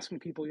was asking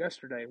people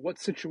yesterday, what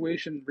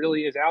situation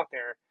really is out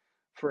there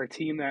for a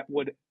team that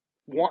would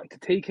want to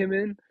take him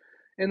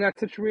in that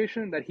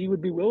situation, that he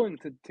would be willing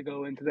to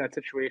go into that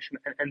situation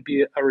and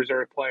be a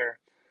reserve player.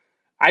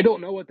 I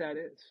don't know what that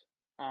is.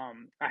 I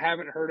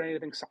haven't heard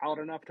anything solid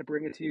enough to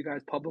bring it to you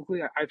guys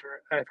publicly. I've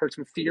heard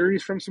some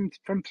theories from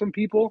some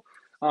people,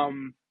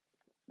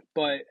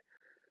 but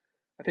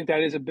I think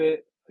that is a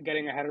bit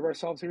getting ahead of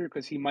ourselves here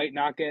because he might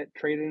not get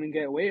traded and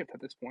get waived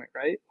at this point,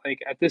 right? Like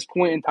at this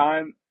point in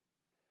time,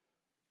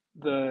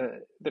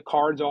 the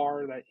cards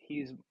are that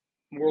he's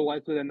more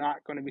likely than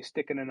not going to be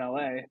sticking in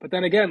LA. But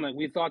then again, like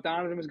we thought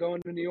Donovan was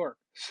going to New York,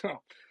 so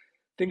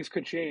things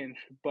could change.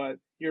 But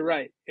you're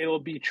right;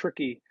 it'll be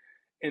tricky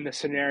in the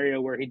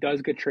scenario where he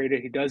does get traded,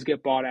 he does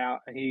get bought out,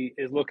 and he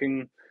is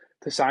looking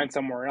to sign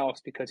somewhere else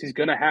because he's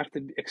going to have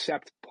to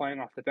accept playing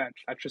off the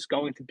bench. That's just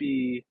going to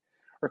be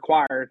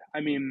required.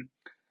 I mean,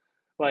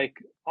 like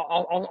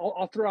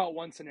I'll throw out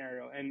one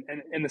scenario, and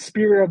in the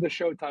spirit of the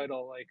show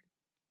title, like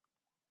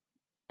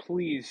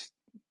please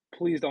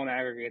don't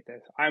aggregate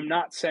this. I'm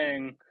not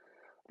saying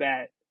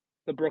that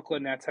the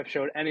Brooklyn Nets have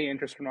showed any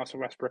interest in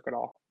Russell Westbrook at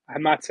all.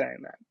 I'm not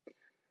saying that.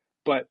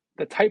 But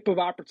the type of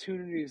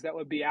opportunities that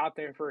would be out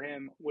there for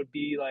him would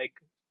be like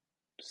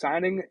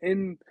signing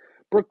in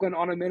Brooklyn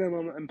on a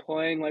minimum and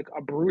playing like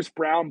a Bruce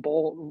Brown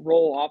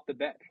role off the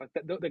bench. Like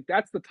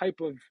that's the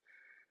type of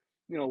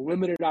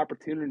limited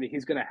opportunity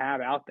he's going to have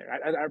out there.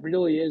 That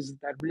really is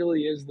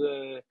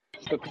the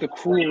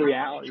cruel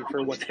reality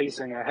for what's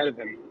facing ahead of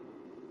him.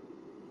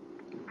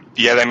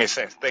 Yeah, that makes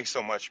sense. Thanks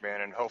so much,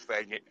 man. And hopefully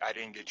I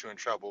didn't get you in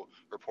trouble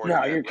reporting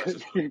No, that you're Russ good.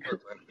 is going to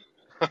Brooklyn.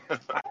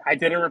 I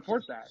didn't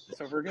report that,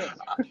 so we're good.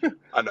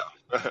 I know.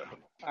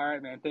 All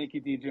right, man. Thank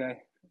you, DJ.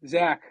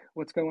 Zach,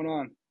 what's going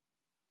on?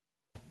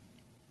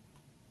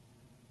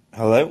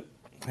 Hello.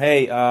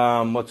 Hey,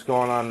 what's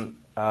going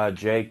on,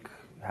 Jake?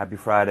 Happy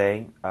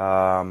Friday.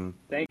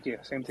 Thank you.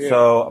 Same to you.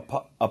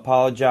 So,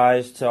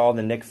 apologize to all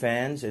the Knick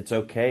fans. It's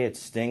okay. It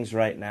stings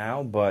right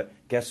now, but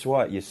guess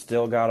what? You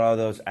still got all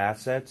those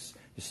assets.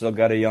 You still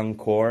got a young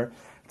core.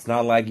 It's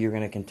not like you're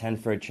going to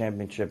contend for a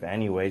championship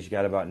anyways. You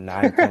got about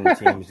 9, 10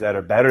 teams that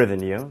are better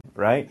than you,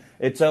 right?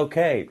 It's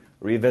okay.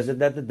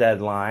 Revisit at the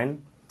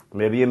deadline.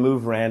 Maybe you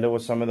move Randall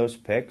with some of those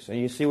picks, and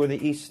you see where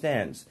the East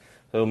stands.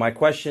 So my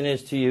question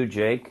is to you,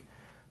 Jake.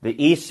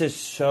 The East is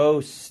so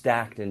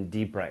stacked and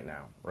deep right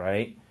now,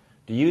 right?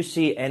 Do you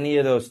see any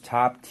of those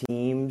top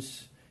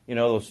teams,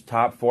 those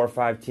top 4 or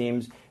 5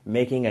 teams,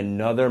 making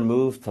another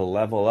move to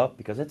level up?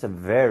 Because it's a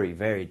very,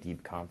 very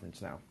deep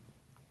conference now.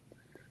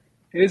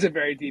 It is a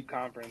very deep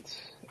conference.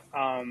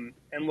 And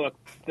look,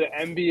 the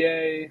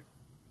NBA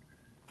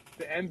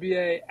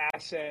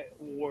asset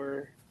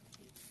war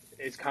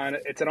is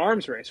it's an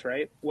arms race,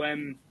 right?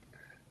 When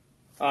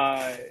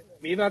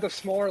even at the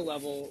smaller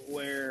level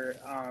where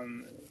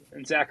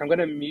and Zach, I'm going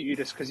to mute you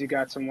just because you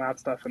got some loud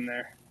stuff in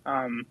there.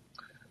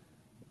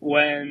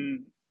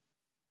 When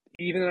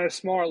even at a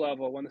smaller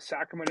level, when the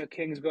Sacramento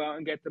Kings go out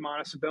and get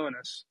Domantas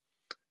Sabonis,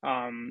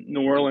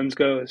 New Orleans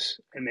goes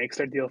and makes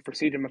their deal for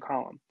CJ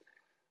McCollum.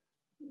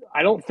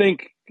 I don't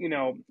think,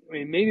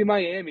 maybe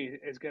Miami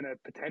is going to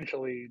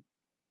potentially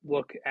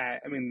look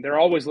at, they're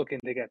always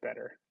looking to get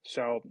better.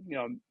 So,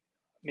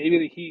 maybe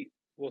the Heat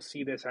will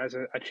see this as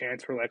a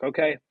chance for like,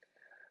 okay,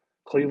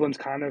 Cleveland's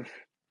kind of,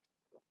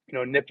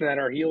 nipping at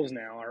our heels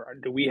now. Or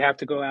do we have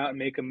to go out and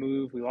make a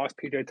move? We lost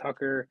PJ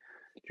Tucker.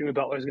 Jimmy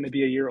Butler's going to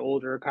be a year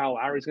older. Kyle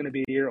Lowry's going to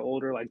be a year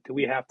older. Like, do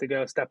we have to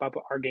go step up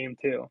our game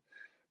too?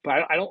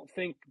 But I don't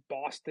think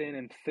Boston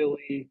and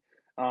Philly,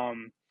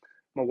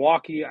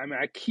 Milwaukee.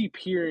 I keep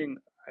hearing,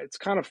 it's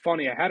kind of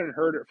funny. I hadn't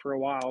heard it for a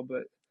while,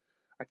 but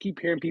I keep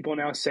hearing people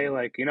now say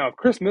like, if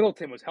Chris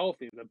Middleton was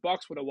healthy, the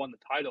Bucks would have won the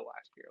title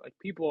last year. Like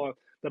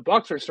the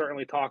Bucks are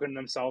certainly talking to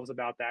themselves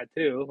about that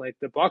too. Like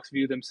the Bucks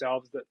view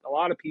themselves, that a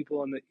lot of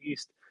people in the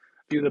East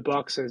view the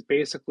Bucks as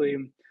basically,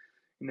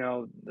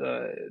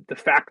 the de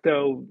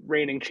facto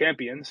reigning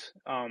champions.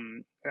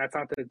 That's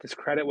not to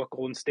discredit what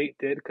Golden State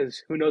did,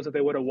 because who knows if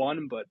they would have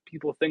won, but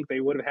people think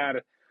they would have had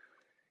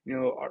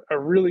a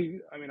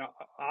really,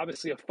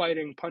 obviously a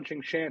fighting,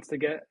 punching chance to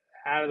get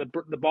out of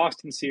the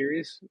Boston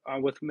series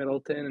with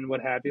Middleton and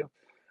what have you.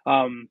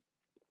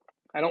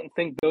 I don't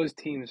think those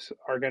teams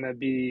are going to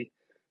be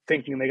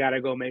thinking they got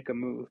to go make a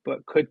move.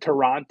 But could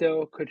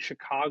Toronto, could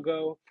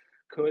Chicago,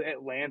 could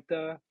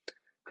Atlanta,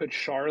 could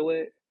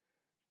Charlotte,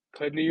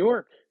 could New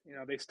York?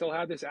 They still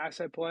have this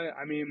asset play.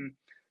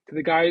 To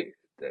the guy,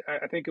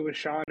 I think it was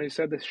Sean who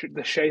said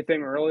the Shea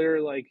thing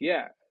earlier. Like,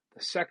 yeah,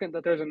 the second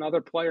that there's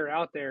another player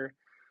out there,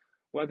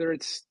 whether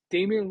it's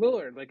Damian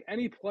Lillard, like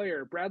any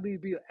player, Bradley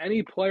Beal,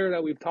 any player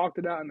that we've talked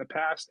about in the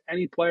past,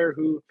 any player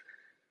who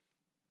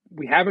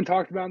we haven't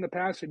talked about in the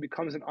past, it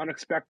becomes an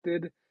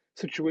unexpected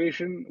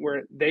situation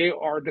where they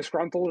are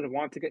disgruntled and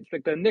want to get,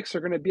 like the Knicks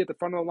are going to be at the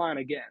front of the line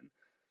again.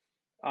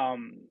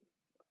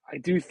 I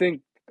do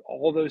think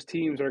all those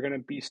teams are going to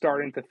be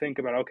starting to think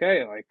about,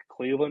 okay, like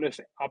Cleveland is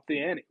up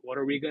the ante. What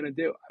are we going to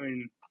do?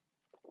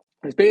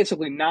 There's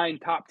basically 9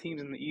 top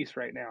teams in the East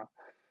right now.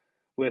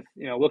 With,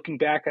 looking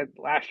back at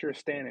last year's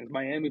standings,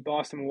 Miami,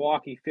 Boston,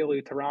 Milwaukee,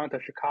 Philly, Toronto,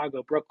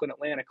 Chicago, Brooklyn,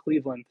 Atlanta,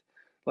 Cleveland.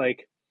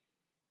 Like,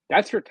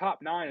 That's your top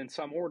 9 in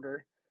some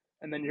order.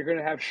 And then you're going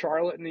to have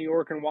Charlotte, New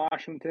York, and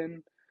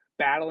Washington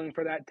battling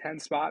for that 10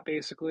 spot,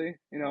 basically.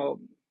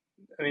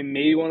 I mean,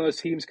 maybe one of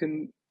those teams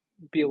can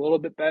be a little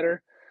bit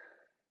better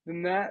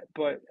than that,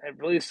 but it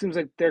really seems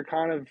like they're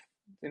kind of,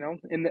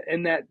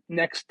 in that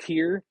next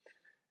tier.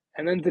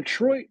 And then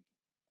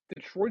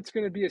Detroit's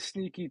going to be a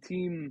sneaky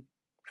team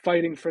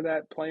fighting for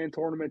that play-in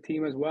tournament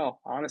team as well.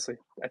 Honestly,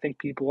 I think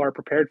people are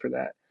prepared for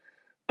that.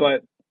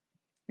 But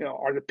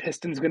are the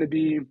Pistons going to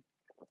be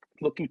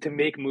looking to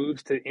make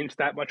moves to inch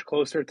that much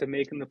closer to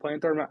making the play-in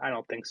tournament? I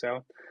don't think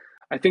so.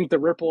 I think the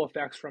ripple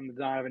effects from the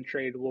Donovan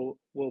trade will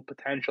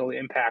potentially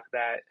impact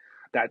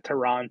that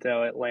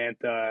Toronto,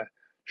 Atlanta,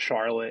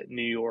 Charlotte,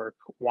 New York,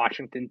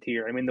 Washington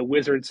tier. I mean, the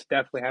Wizards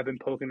definitely have been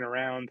poking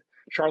around.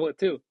 Charlotte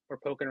too. We're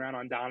poking around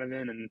on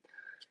Donovan, and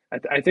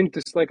I think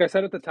just like I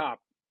said at the top,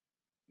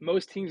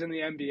 most teams in the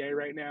NBA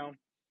right now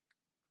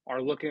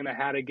are looking at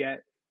how to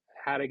get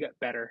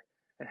better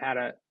and how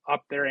to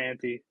up their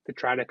ante to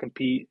try to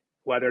compete,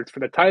 whether it's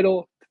for the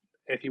title,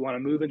 if you want to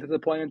move into the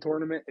play-in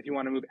tournament, if you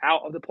want to move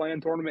out of the play-in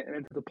tournament and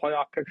into the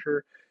playoff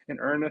picture in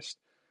earnest.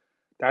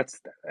 It's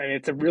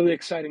a really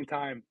exciting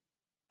time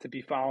to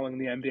be following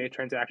the NBA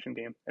transaction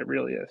game. It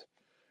really is.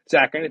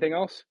 Zach, anything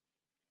else?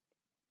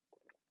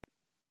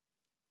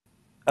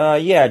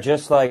 Yeah,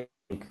 just like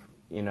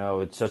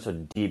it's such a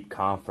deep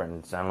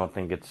conference. I don't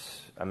think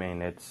it's. I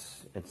mean,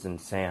 it's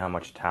insane how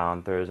much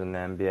talent there is in the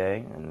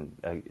NBA,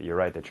 and you're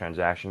right. The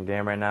transaction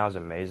game right now is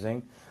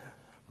amazing,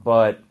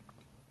 but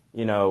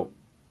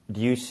do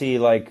you see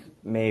like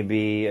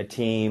maybe a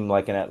team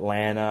like in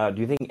Atlanta?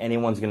 Do you think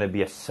anyone's going to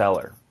be a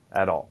seller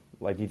at all?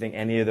 Like, do you think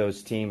any of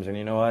those teams? And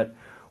you know what?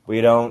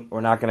 We're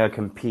not going to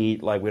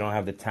compete. Like, we don't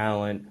have the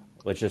talent.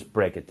 Let's just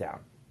break it down.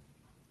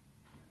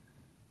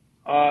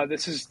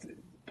 This is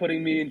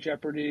putting me in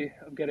jeopardy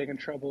of getting in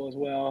trouble as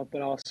well.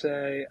 But I'll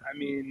say,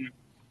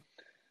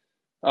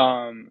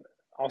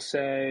 I'll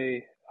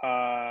say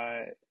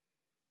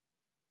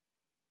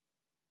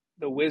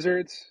the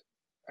Wizards.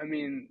 I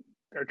mean,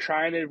 they're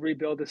trying to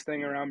rebuild this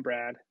thing around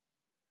Brad,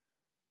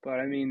 but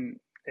I mean,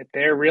 if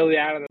they're really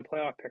out of the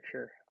playoff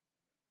picture,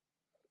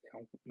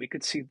 we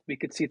could see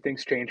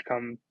things change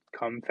come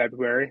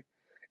February.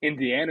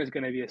 Indiana's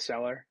going to be a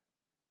seller,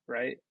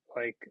 right?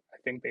 Like, I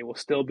think they will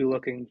still be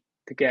looking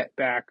to get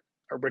back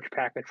a rich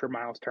package for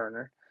Miles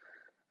Turner.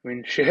 I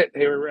mean, shit,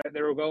 they were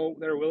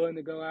willing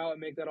to go out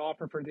and make that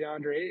offer for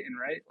DeAndre Ayton,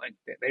 right? Like,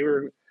 they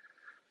were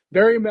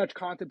very much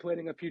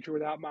contemplating a future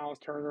without Miles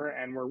Turner,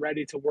 and we're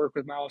ready to work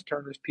with Miles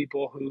Turner's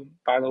people, who,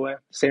 by the way,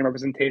 same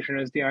representation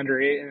as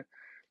DeAndre Ayton,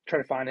 try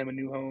to find him a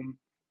new home.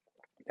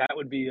 That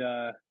would be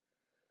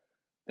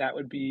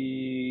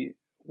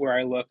where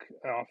I look.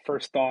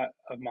 First thought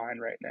of mine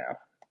right now.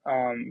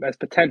 That's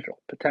potential.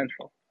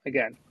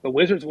 Again, the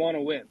Wizards want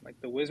to win. Like,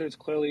 the Wizards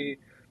clearly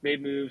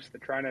made moves. They're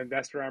trying to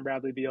invest around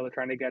Bradley Beal. They're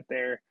trying to get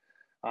there.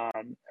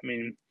 I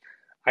mean,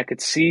 I could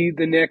see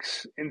the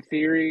Knicks, in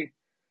theory,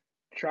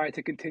 try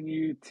to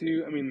continue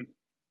to. I mean,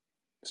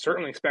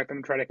 certainly expect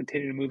them to try to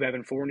continue to move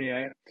Evan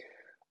Fournier.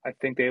 I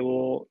think they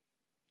will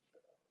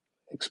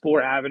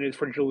explore avenues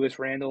for Julius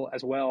Randle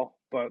as well.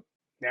 But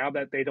now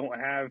that they don't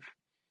have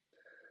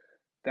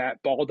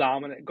that ball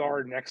dominant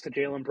guard next to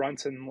Jalen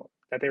Brunson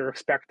that they were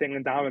expecting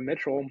in Donovan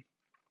Mitchell,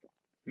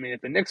 I mean,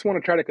 if the Knicks want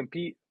to try to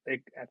compete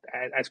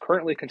as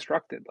currently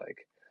constructed, I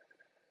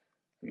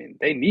mean,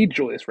 they need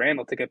Julius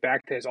Randle to get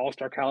back to his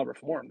all-star caliber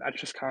form. That's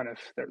just kind of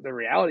the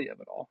reality of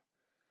it all.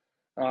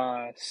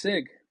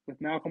 Sig with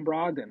Malcolm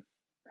Brogdon,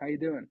 how you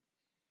doing?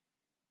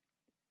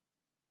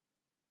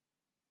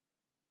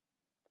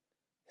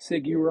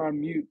 Sig, you were on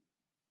mute.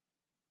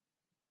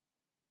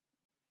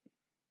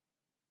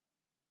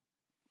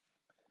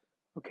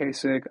 Okay,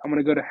 Sig, I'm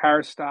going to go to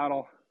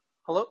Aristotle.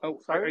 Hello? Oh,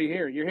 sorry. Are you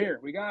here? You're here.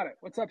 We got it.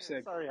 What's up,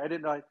 Sig? Sorry, I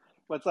didn't know.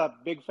 What's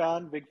up? Big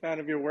fan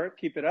of your work.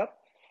 Keep it up.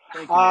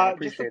 Thank you, man. I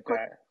appreciate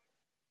that.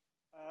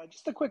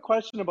 Just a quick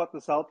question about the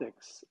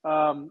Celtics.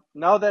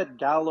 Now that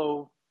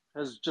Gallo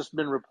has just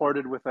been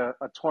reported with a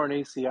torn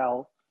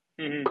ACL.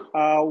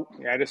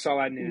 Mm-hmm. Yeah, I just saw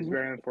that news.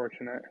 Very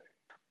unfortunate.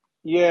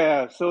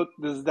 Yeah, so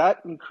does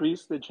that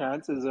increase the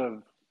chances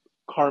of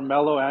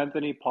Carmelo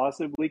Anthony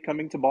possibly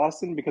coming to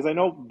Boston? Because I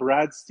know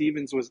Brad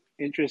Stevens was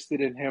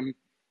interested in him.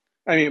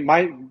 I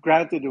mean,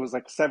 granted, it was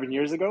like 7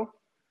 years ago.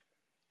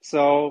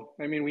 So,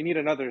 I mean, we need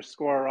another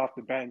scorer off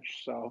the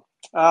bench. So,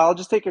 I'll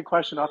just take your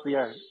question off the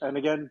air. And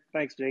again,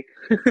 thanks, Jake.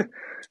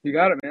 You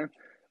got it, man.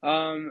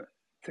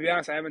 To be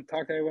honest, I haven't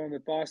talked to anyone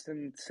with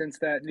Boston since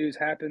that news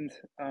happened,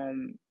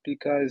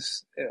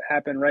 because it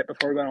happened right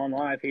before we went on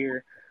live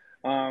here.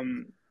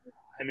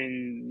 I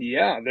mean,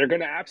 yeah, they're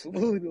going to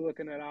absolutely be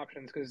looking at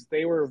options, because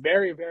they were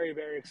very, very,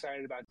 very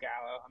excited about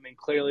Gallo. I mean,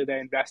 clearly they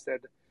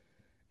invested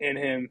in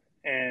him,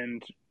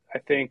 and I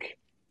think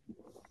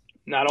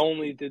not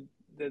only did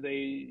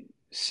they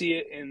see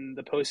it in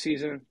the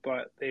postseason,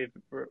 but they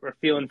were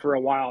feeling for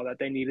a while that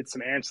they needed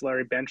some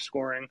ancillary bench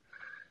scoring.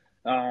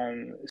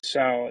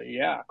 So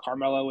yeah,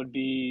 Carmelo would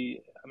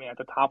be, I mean, at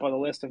the top of the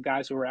list of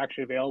guys who are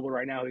actually available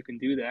right now who can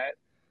do that.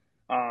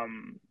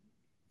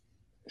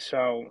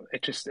 So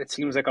it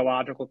seems like a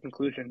logical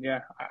conclusion.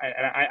 Yeah,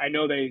 I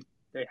know they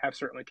have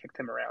certainly kicked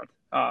him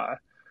around.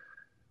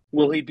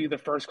 Will he be the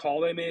first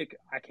call they make?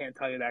 I can't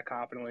tell you that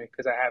confidently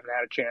because I haven't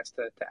had a chance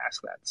to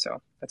ask that.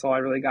 So that's all I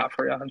really got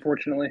for you,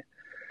 unfortunately.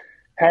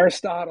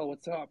 Aristotle,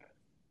 what's up?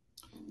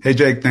 Hey,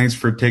 Jake, thanks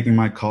for taking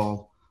my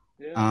call.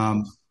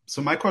 Yeah.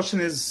 So my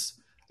question is,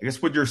 I guess,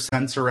 would your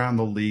sense around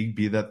the league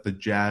be that the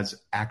Jazz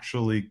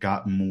actually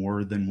got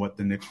more than what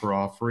the Knicks were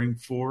offering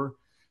for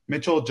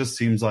Mitchell? It just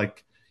seems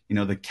like,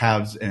 the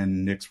Cavs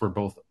and Knicks were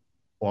both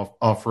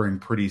offering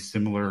pretty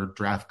similar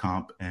draft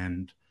comp,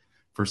 and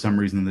for some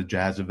reason the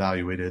Jazz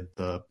evaluated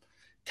the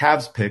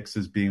Cavs picks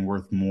as being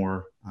worth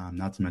more,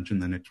 not to mention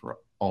the Knicks were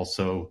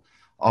also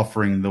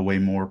offering the way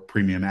more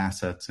premium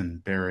assets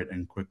and Barrett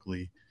and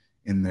Quickly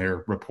in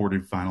their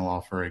reported final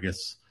offer. I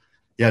guess,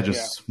 yeah,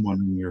 just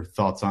wondering your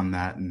thoughts on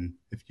that and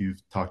if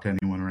you've talked to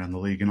anyone around the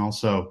league. And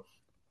also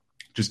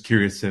just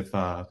curious if,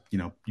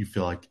 you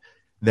feel like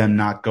them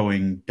not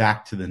going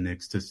back to the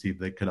Knicks to see if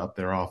they could up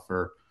their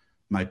offer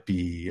might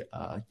be,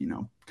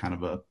 kind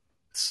of a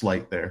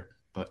slight there.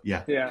 But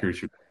yeah,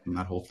 curious on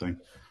that whole thing.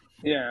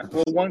 Yeah.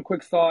 Well, one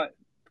quick thought,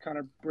 kind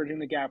of bridging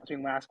the gap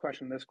between last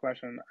question and this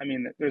question. I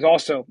mean, there's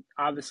also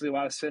obviously a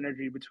lot of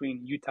synergy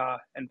between Utah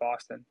and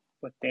Boston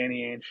with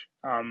Danny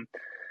Ainge.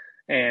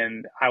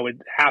 And I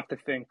would have to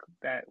think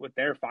that with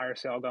their fire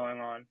sale going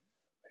on,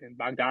 and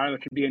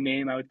Bogdanovich would be a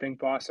name I would think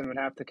Boston would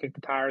have to kick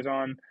the tires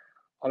on.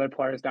 Other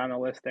players down the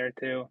list there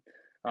too.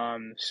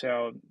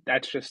 So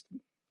that's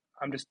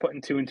I'm just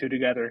putting two and two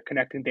together,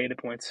 connecting data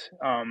points.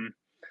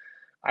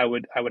 I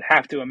would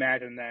have to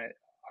imagine that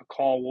a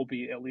call will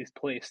be at least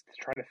placed to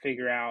try to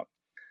figure out.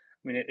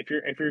 I mean,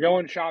 if you're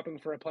going shopping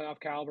for a playoff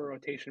caliber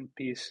rotation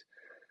piece,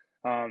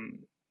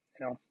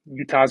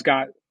 Utah's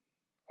got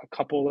a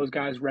couple of those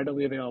guys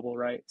readily available,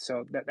 right?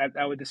 So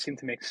that would just seem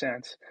to make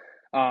sense.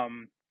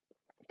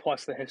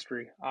 Plus the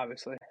history,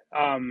 obviously.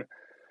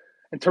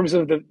 In terms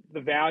of the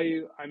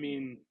value, I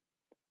mean,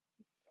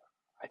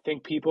 I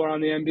think people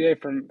around the NBA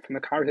from the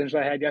conversations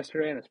I had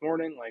yesterday and this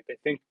morning, like they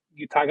think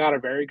Utah got a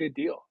very good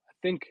deal. I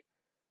think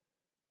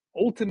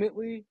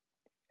ultimately,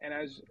 and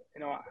as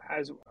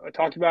I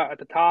talked about at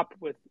the top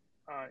with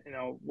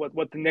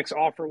what the Knicks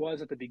offer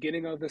was at the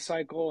beginning of the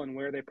cycle and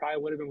where they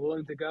probably would have been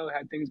willing to go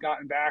had things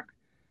gotten back,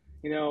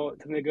 to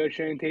the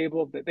negotiating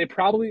table. They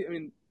probably, I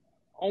mean,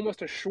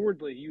 almost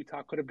assuredly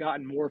Utah could have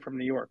gotten more from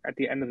New York at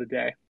the end of the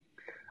day.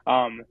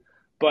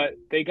 But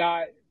they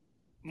got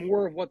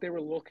more of what they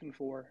were looking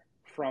for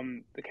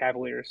from the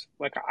Cavaliers.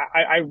 Like,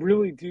 I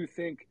really do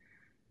think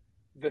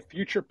the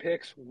future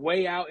picks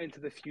way out into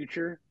the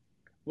future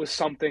was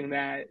something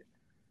that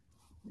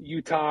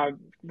Utah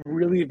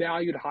really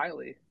valued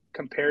highly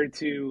compared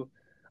to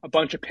a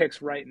bunch of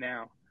picks right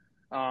now.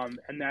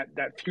 And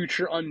that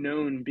future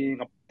unknown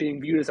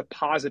being viewed as a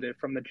positive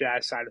from the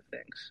Jazz side of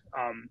things.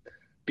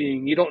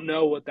 Being you don't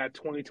know what that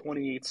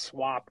 2028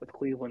 swap with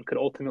Cleveland could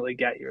ultimately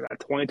get you,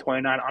 that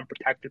 2029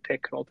 unprotected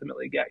pick could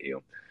ultimately get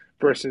you,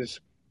 versus,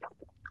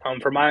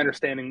 from my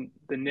understanding,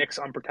 the Knicks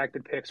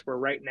unprotected picks were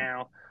right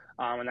now,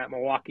 and that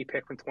Milwaukee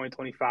pick from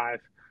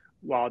 2025,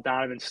 while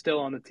Donovan's still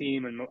on the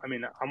team. And I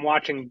mean, I'm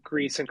watching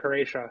Greece and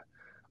Croatia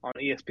on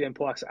ESPN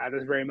Plus at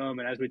this very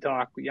moment as we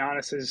talk.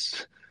 Giannis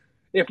is,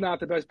 if not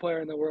the best player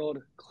in the world,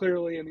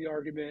 clearly in the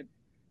argument.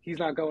 He's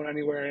not going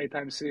anywhere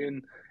anytime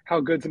soon.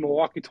 How good's the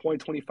Milwaukee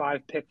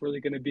 2025 pick really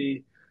going to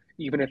be,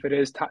 even if it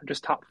is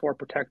just top four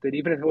protected,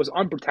 even if it was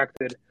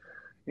unprotected,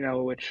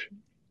 which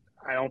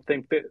I don't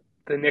think that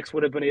the Knicks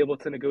would have been able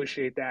to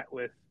negotiate that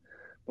with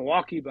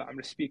Milwaukee, but I'm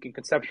just speaking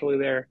conceptually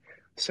there.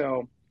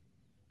 So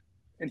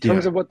in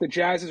terms of what the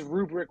Jazz's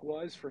rubric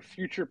was for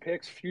future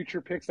picks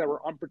that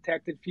were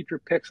unprotected, future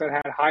picks that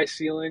had high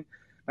ceiling,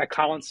 that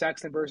Colin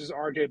Sexton versus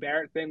RJ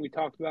Barrett thing we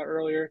talked about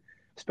earlier,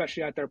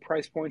 especially at their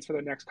price points for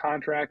their next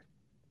contract.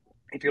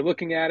 If you're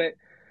looking at it,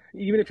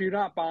 even if you're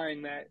not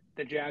buying that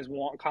the Jazz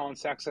want Colin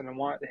Sexton and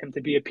want him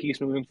to be a piece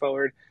moving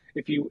forward,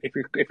 if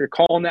you're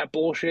calling that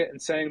bullshit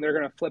and saying they're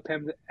going to flip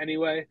him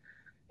anyway,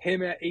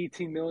 him at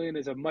 $18 million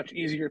is a much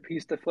easier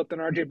piece to flip than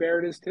RJ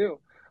Barrett is too.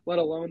 Let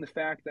alone the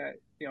fact that,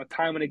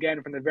 time and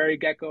again from the very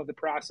get-go of the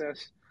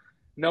process,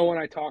 no one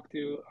I talked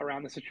to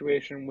around the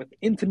situation with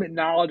intimate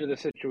knowledge of the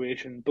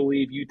situation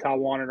believe Utah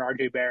wanted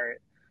RJ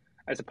Barrett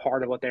as a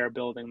part of what they were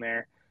building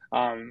there.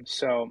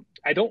 So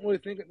I don't really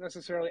think it's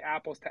necessarily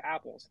apples to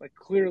apples. Like,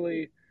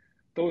 clearly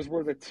those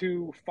were the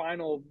two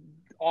final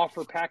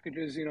offer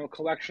packages,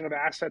 collection of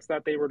assets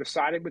that they were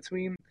deciding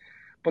between,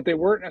 but they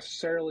weren't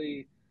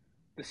necessarily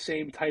the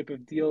same type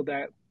of deal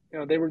that,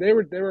 there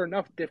were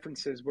enough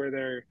differences where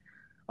they're,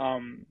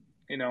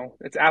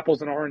 it's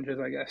apples and oranges,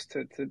 I guess,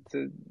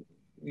 to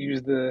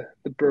use the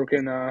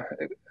broken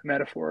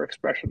metaphor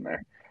expression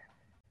there.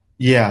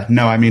 Yeah,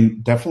 no, I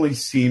mean, definitely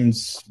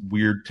seems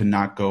weird to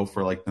not go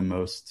for like the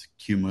most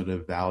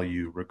cumulative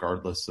value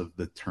regardless of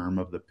the term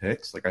of the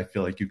picks. Like, I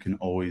feel like you can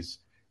always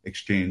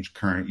exchange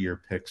current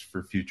year picks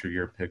for future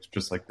year picks,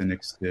 just like the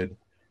Knicks did,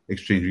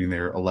 exchanging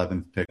their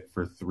 11th pick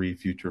for 3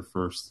 future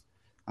firsts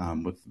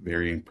with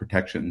varying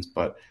protections.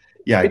 But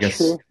yeah, I It's guess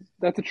true.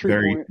 That's a true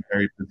very, point.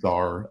 very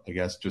bizarre. I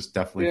guess just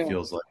definitely Yeah.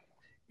 feels like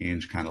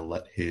Ainge kind of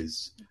let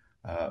his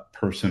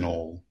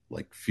personal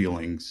like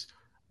feelings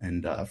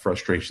and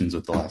frustrations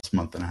with the last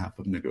month and a half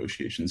of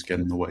negotiations get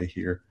in the way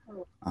here.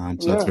 So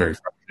that's Yeah. very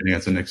frustrating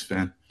as a Knicks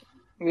fan.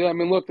 Yeah, I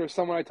mean, look, there's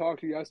someone I talked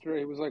to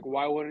yesterday who was like,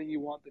 "Why wouldn't you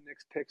want the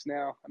Knicks picks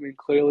now?" I mean,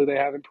 clearly they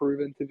haven't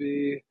proven to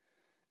be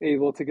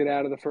able to get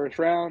out of the first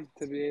round,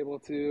 to be able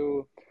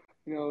to,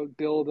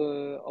 build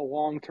a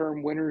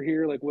long-term winner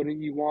here. Like, wouldn't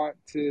you want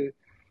to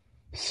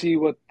see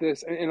what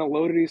this in a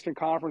loaded Eastern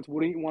Conference?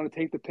 Wouldn't you want to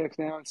take the picks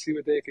now and see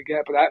what they could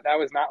get? But that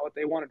was not what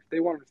they wanted. They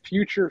wanted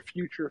future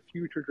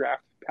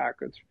draft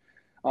package.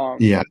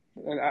 Yeah,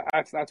 And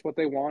that's what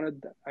they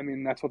wanted. I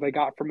mean, that's what they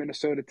got from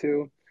Minnesota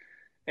too.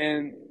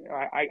 And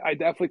I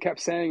definitely kept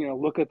saying,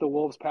 look at the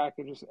Wolves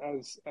package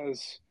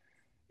as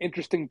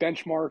interesting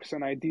benchmarks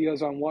and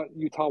ideas on what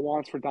Utah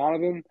wants for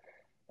Donovan.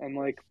 And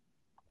like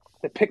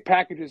the pick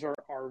packages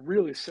are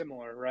really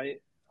similar,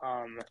 right?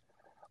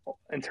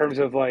 In terms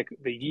of like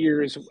the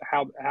years,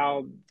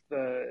 how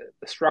the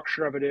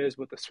structure of it is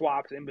with the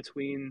swaps in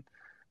between.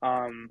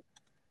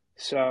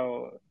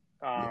 So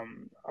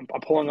I'm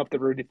pulling up the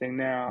Rudy thing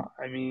now.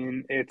 I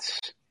mean,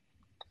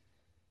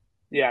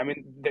 I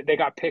mean they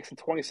got picks in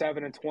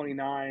 27 and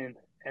 29,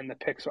 and the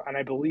picks, and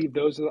I believe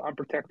those are the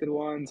unprotected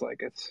ones.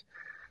 Like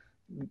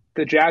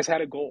the Jazz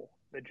had a goal.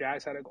 The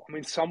Jazz had a goal. I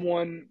mean,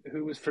 someone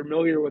who was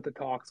familiar with the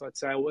talks, let's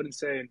say, I wouldn't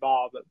say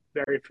involved, but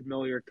very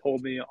familiar,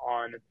 told me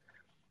on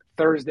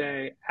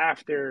Thursday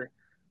after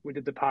we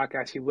did the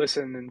podcast, he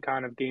listened and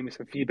kind of gave me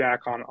some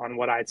feedback on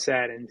what I'd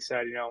said. And he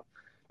said,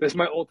 this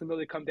might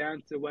ultimately come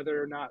down to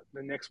whether or not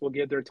the Knicks will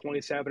give their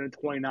 27 and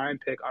 29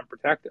 pick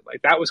unprotected.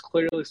 Like that was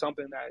clearly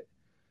something that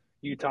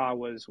Utah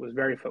was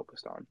very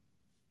focused on.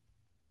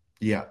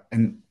 yeah,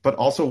 but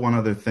also one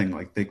other thing,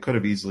 like they could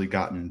have easily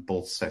gotten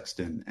both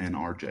Sexton and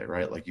RJ,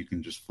 right? Like you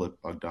can just flip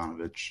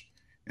Bogdanovich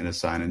in a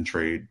sign and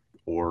trade,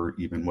 or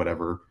even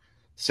whatever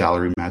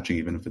salary matching,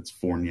 even if it's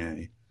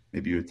Fournier.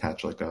 Maybe you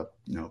attach like a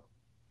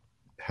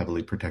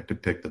heavily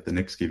protected pick that the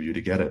Knicks give you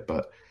to get it,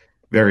 but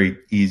very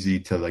easy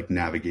to like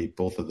navigate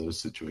both of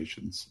those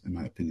situations, in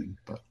my opinion.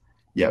 But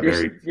yeah, You're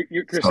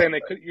very. saying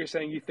they could. You're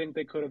saying you think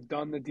they could have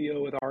done the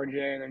deal with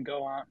RJ and then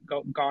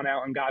gone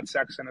out and got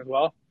Sexton as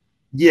well.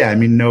 Yeah, I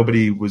mean,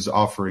 nobody was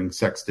offering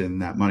Sexton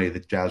that money. The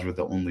Jazz were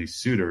the only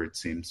suitor, it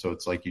seems. So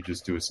it's like you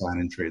just do a sign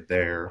and trade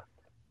there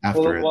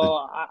after it.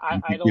 Well,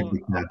 I Give don't. the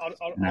Cavs an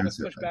I'll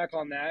just asset push back. back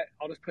on that.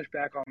 I'll just push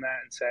back on that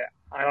and say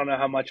I don't know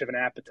how much of an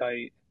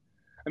appetite.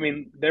 I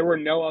mean, there were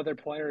no other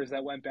players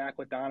that went back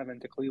with Donovan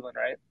to Cleveland,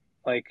 right?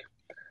 Like,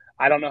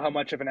 I don't know how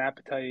much of an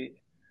appetite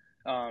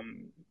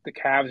the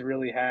Cavs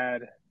really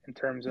had in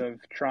terms of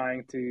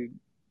trying to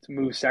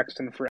move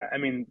Sexton for. I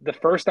mean, the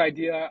first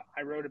idea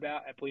I wrote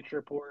about at Bleacher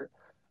Report,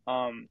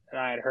 and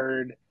I had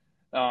heard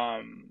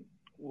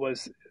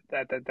was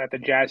that the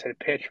Jazz had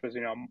pitched was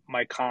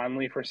Mike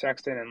Conley for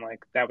Sexton, and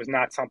like that was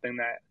not something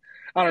that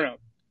I don't know.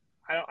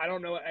 I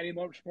don't know any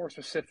much more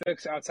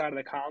specifics outside of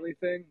the Conley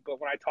thing, but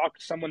when I talked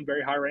to someone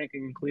very high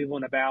ranking in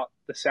Cleveland about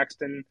the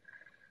Sexton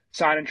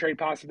sign and trade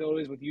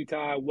possibilities with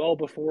Utah, well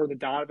before the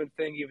Donovan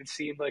thing even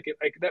seemed like it,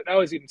 like that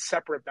was even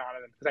separate of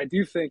Donovan, because I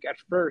do think at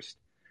first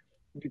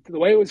the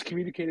way it was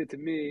communicated to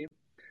me,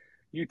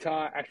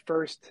 Utah at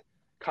first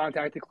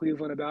contacted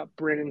Cleveland about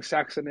bringing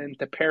Sexton in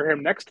to pair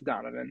him next to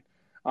Donovan.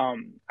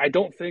 I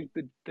don't think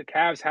the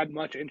Cavs had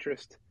much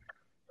interest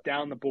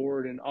down the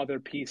board and other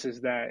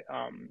pieces that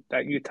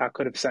that Utah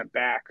could have sent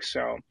back.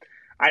 So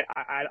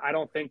I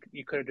don't think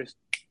you could have just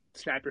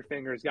snapped your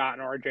fingers,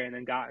 gotten RJ, and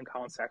then gotten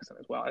Colin Sexton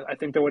as well. I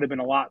think there would have been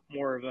a lot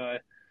more of a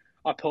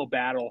uphill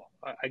battle,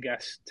 I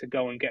guess, to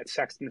go and get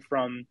Sexton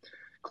from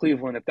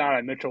Cleveland if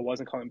Donovan Mitchell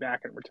wasn't coming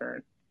back in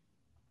return.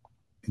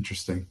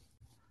 Interesting.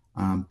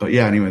 But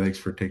yeah, anyway, thanks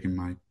for taking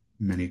my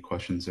many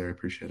questions there. I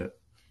appreciate it.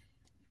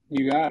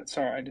 You got it.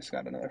 Sorry, I just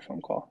got another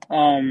phone call.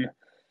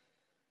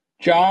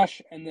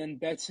 Josh, and then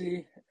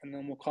Betsy, and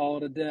then we'll call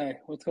it a day.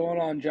 What's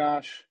going on,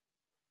 Josh?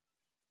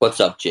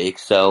 What's up, Jake?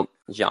 So,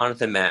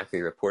 Jonathan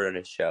Macri reported on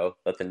his show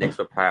that the Knicks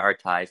will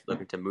prioritize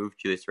looking to move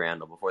Julius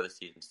Randle before the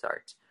season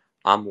starts.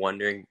 I'm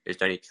wondering, is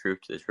there any truth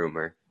to this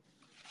rumor?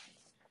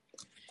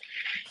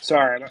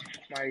 Sorry,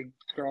 my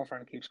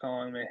girlfriend keeps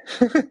calling me.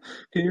 Can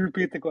you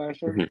repeat the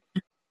question?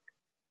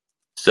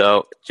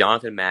 So,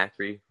 Jonathan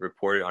Macri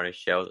reported on his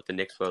show that the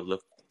Knicks will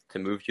look to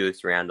move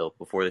Julius Randle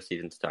before the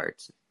season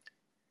starts.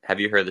 Have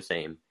you heard the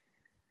same?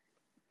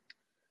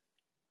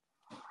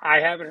 I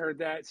haven't heard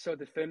that so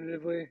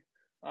definitively,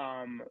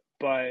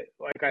 but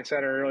like I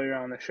said earlier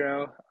on the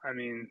show, I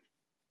mean,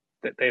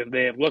 that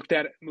they have looked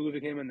at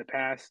moving him in the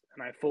past,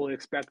 and I fully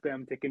expect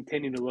them to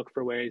continue to look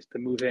for ways to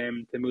move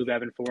him, to move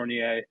Evan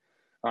Fournier,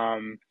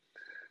 and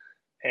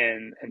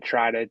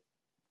try to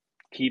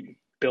keep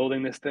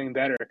building this thing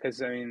better.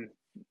 Because I mean,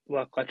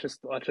 look, let's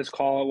just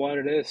call it what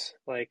it is.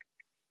 Like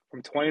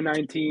from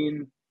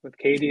 2019 with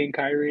KD and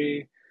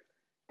Kyrie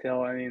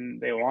till, I mean,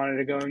 they wanted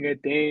to go and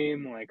get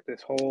Dame. Like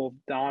this whole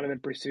Donovan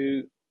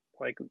pursuit,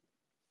 like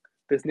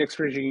this Knicks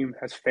regime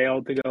has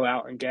failed to go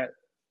out and get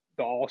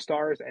the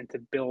All-Stars and to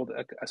build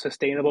a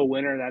sustainable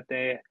winner that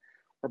they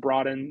were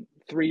brought in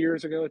 3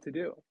 years ago to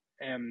do.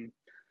 And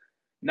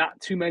not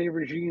too many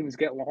regimes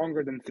get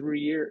longer than 3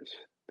 years.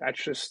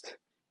 That's just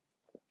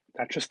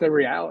the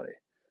reality.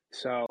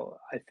 So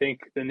I think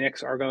the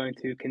Knicks are going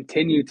to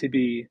continue to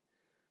be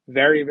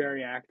very,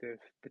 very active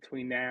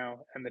between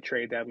now and the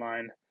trade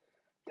deadline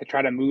to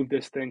try to move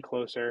this thing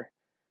closer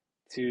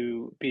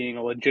to being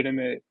a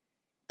legitimate,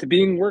 to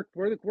being where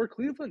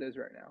Cleveland is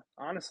right now.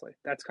 Honestly,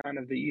 that's kind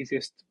of the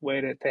easiest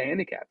way to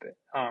handicap it.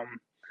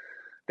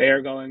 They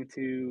are going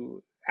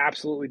to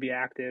absolutely be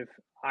active.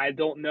 I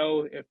don't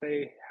know if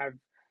they have,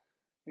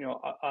 you know,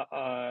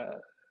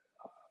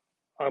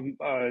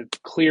 a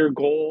clear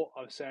goal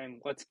of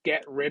saying let's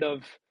get rid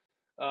of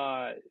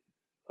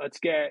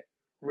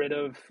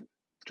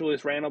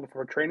Julius Randle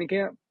before training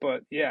camp.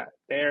 But yeah,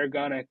 they're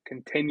gonna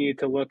continue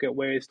to look at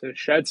ways to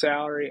shed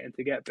salary and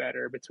to get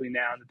better between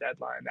now and the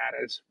deadline. That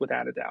is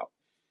without a doubt.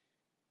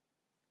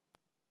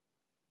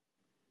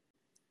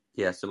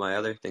 Yeah, so my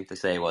other thing to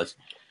say was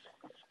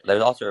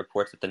there's also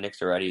reports that the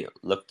Knicks already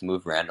looked to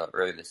move Randall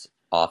early this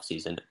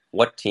offseason.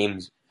 What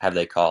teams have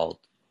they called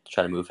to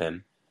try to move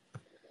him?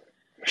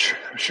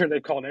 I'm sure they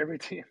called every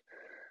team.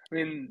 I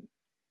mean,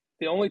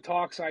 the only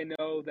talks I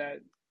know that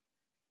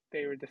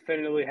they were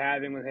definitively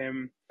having with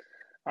him,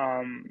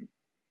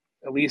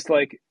 at least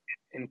like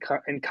in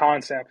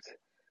concept,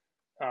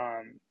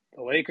 the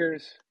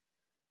Lakers.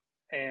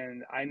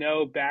 And I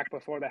know back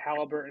before the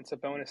Halliburton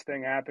Sabonis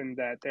thing happened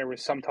that there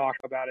was some talk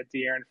about a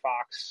De'Aaron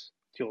Fox,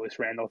 Julius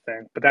Randle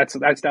thing, but that's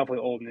definitely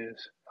old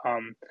news.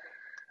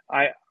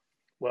 I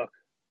look,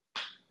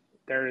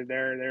 there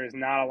is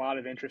not a lot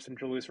of interest in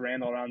Julius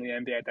Randle around the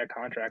NBA at that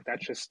contract.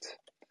 That's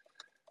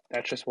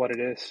just what it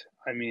is.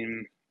 I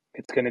mean,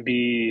 it's going to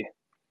be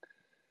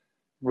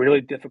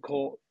really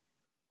difficult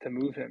to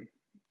move him,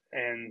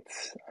 and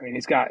I mean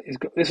this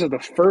is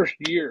the first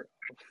year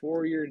of a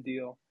 4-year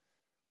deal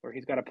where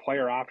he's got a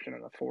player option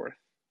in the fourth.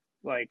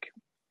 Like,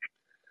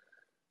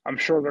 I'm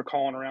sure they're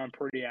calling around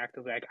pretty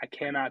actively. I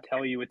cannot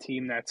tell you a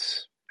team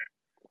that's,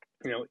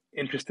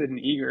 interested and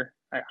eager.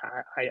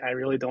 I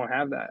really don't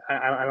have that.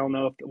 I don't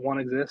know if one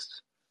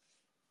exists.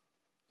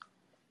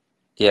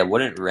 Yeah,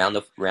 wouldn't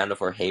Randall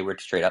for Hayward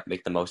straight up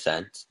make the most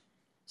sense?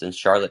 Since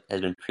Charlotte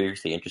has been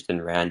previously interested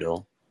in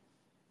Randall.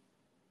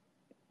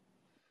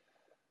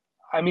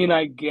 I mean,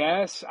 I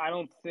guess I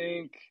don't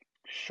think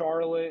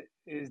Charlotte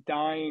is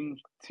dying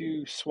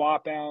to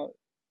swap out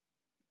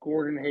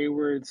Gordon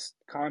Hayward's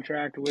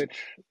contract, which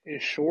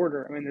is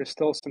shorter. I mean, there's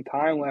still some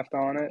time left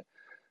on it.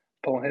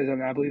 Pulling his,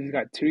 I believe he's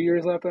got 2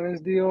 years left on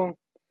his deal.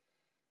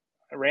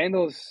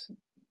 Randall's,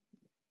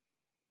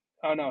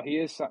 oh no, he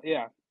is,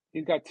 yeah,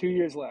 he's got 2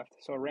 years left.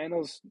 So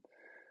Randall's,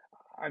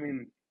 I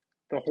mean,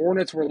 the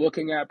Hornets were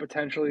looking at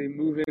potentially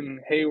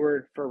moving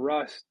Hayward for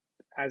Russ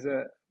as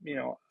a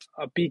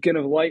beacon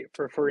of light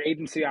for free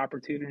agency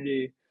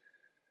opportunity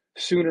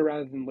sooner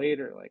rather than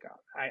later. Like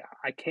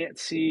I cannot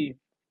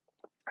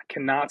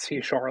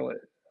see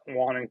Charlotte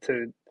wanting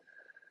to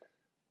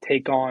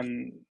take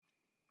on,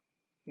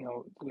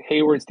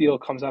 Hayward's deal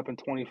comes up in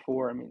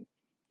 24. I mean,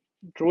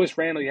 Julius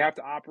Randle, you have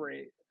to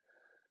operate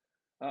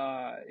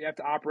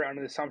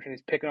under the assumption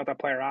he's picking up that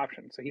player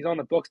option. So he's on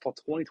the books till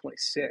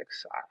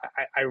 2026.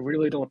 I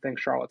really don't think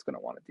Charlotte's going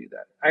to want to do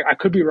that. I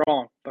could be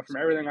wrong, but from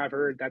everything I've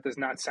heard, that does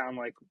not sound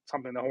like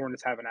something the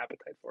Hornets have an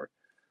appetite for.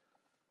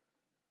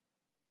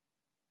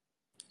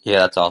 Yeah,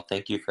 that's all.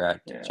 Thank you for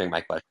answering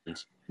my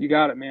questions. You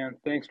got it, man.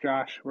 Thanks,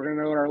 Josh. We're going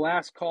to go to our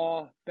last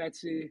call.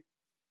 Betsy.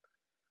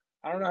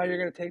 I don't know how you're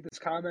going to take this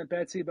comment,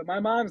 Betsy, but my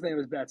mom's name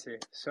is Betsy.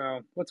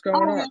 So what's going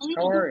on? Really?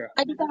 How are you?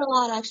 I do that a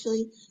lot,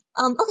 actually.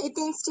 Okay,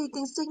 thanks for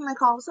taking my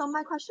call. So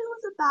my question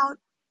was about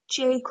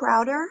Jay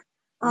Crowder.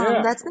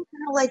 Yeah. That's been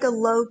kind of like a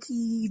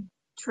low-key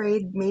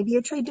trade, maybe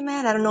a trade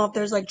demand. I don't know if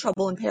there's like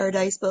trouble in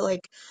paradise, but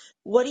like,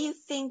 what do you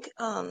think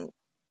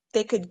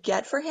they could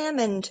get for him,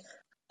 and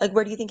like,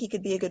 where do you think he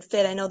could be a good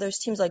fit? I know there's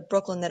teams like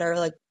Brooklyn that are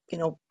like,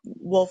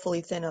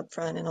 woefully thin up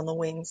front and on the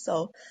wings,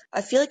 so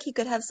I feel like he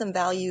could have some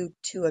value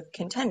to a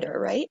contender,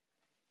 right?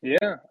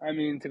 Yeah, I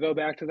mean, to go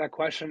back to that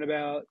question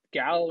about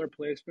Gallo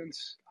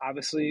replacements,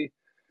 obviously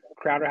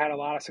Crowder had a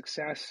lot of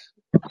success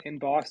in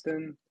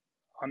Boston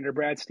under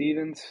Brad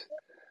Stevens.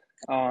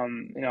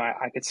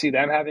 I could see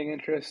them having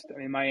interest. I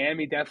mean,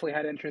 Miami definitely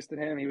had interest in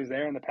him. He was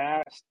there in the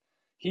past.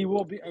 He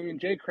will be. I mean,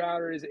 Jay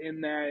Crowder is in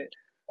that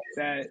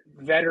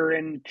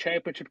veteran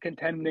championship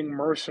contending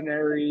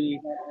mercenary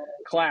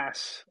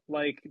class,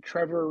 like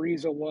Trevor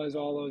Ariza was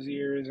all those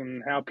years,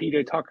 and how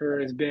PJ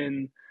Tucker has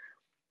been.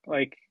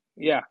 Like,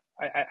 yeah,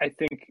 I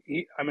think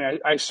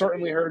I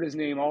certainly heard his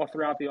name all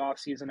throughout the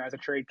offseason as a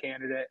trade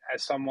candidate,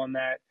 as someone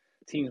that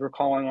teams were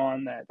calling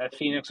on, that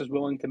Phoenix was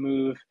willing to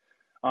move.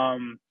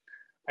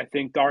 I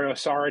think Dario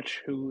Saric,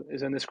 who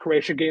is in this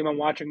Croatia game I'm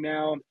watching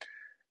now,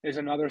 is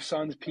another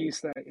Suns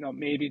piece that,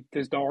 maybe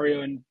does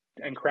Dario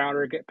and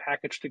Crowder get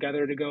packaged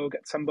together to go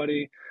get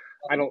somebody?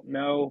 I don't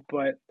know,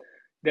 but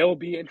there will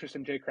be interest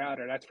in Jay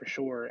Crowder, that's for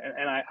sure.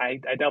 And I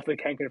definitely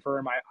can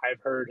confirm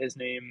I've heard his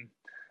name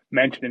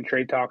mentioned in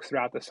trade talks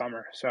throughout the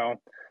summer. So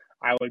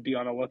I would be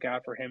on the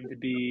lookout for him to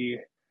be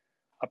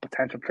a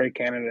potential trade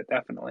candidate,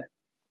 definitely.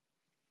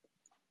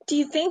 Do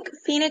you think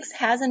Phoenix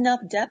has enough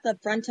depth up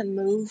front to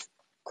move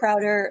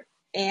Crowder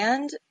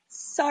and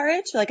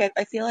Saric? Like,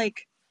 I feel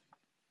like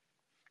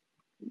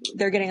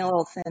they're getting a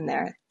little thin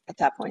there at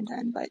that point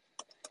then, but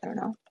I don't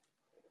know.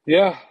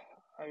 Yeah,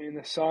 I mean,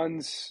 the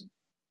Suns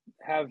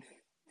have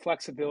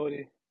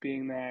flexibility,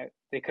 being that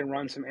they can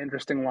run some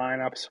interesting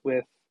lineups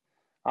with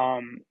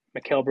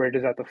Mikal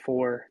Bridges at the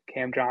 4,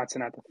 Cam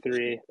Johnson at the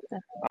 3.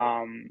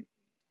 Um,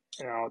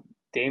 you know,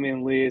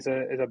 Damian Lee is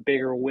a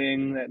bigger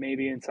wing that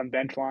maybe in some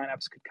bench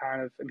lineups could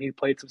kind of. I mean, he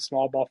played some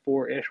small ball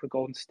 4-ish with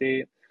Golden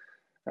State.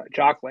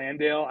 Jock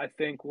Landale, I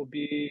think, will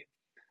be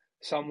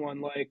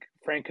someone like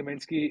Frank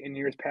Kaminsky in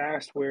years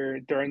past, where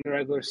during the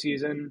regular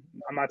season,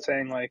 I'm not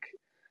saying like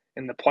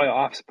in the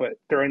playoffs, but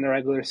during the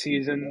regular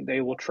season,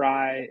 they will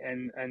try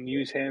and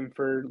use him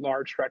for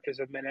large stretches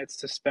of minutes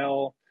to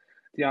spell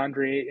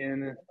DeAndre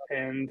Ayton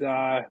and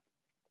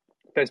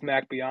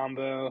Bismack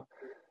Biyombo.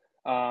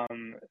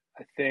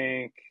 I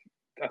think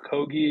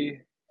Okogie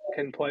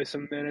can play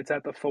some minutes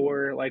at the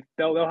 4. Like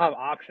they'll have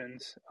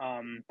options,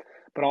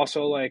 but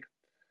also like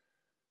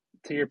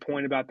to your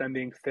point about them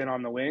being thin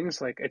on the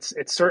wings, like it's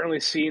certainly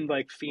seemed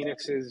like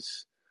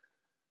Phoenix's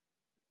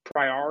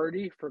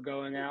priority for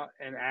going out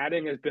and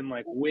adding has been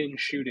like wing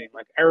shooting.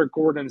 Like Eric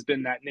Gordon's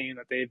been that name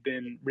that they've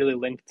been really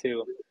linked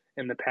to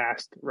in the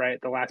past, right?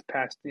 The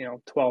past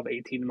 12,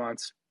 18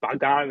 months.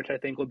 Bogdanovich, I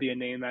think, will be a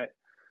name that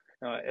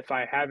if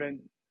I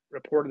haven't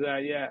reported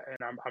that yet, and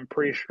I'm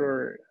pretty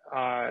sure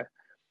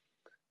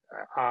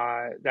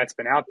that's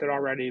been out there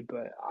already,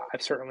 but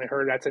I've certainly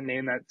heard that's a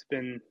name that's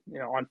been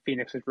on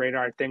Phoenix's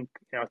radar. I think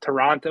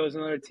Toronto is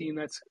another team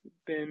that's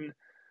been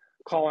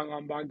calling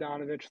on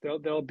Bogdanovich.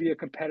 There'll be a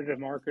competitive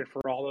market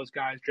for all those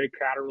guys. Jake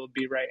Crowder will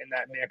be right in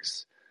that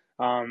mix,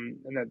 and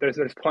that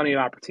there's plenty of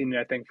opportunity,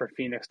 I think, for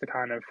Phoenix to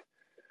kind of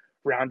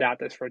round out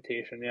this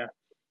rotation. Yeah.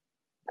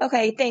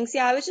 Okay, thanks.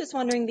 Yeah, I was just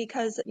wondering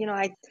because,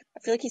 I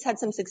feel like he's had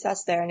some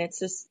success there, and it's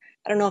just,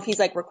 I don't know if he's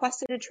like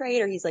requested a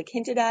trade or he's like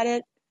hinted at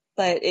it,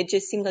 but it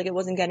just seemed like it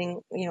wasn't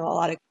getting, a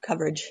lot of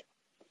coverage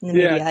in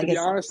the Yeah, media. I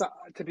guess.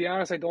 to be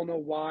honest, I don't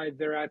know why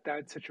they're at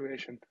that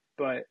situation,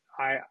 but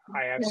I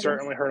have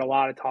certainly heard a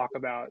lot of talk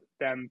about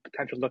them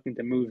potentially looking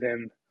to move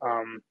him.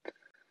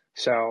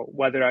 So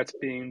whether that's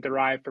being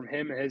derived from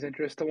him and his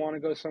interest to want to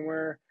go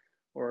somewhere,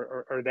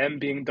 or them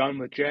being done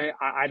with Jay,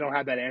 I don't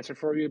have that answer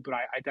for you, but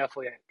I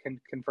definitely can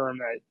confirm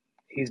that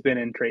he's been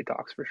in trade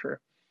talks for sure.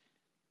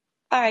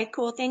 All right,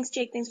 cool. Thanks,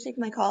 Jake. Thanks for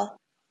taking my call.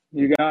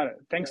 You got it.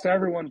 Thanks to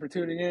everyone for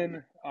tuning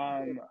in.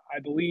 I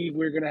believe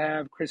we're going to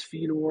have Chris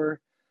Fedor,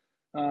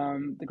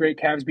 the great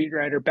Cavs beat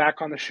writer,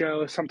 back on the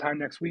show sometime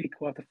next week.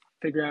 We'll have to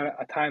figure out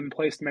a time and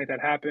place to make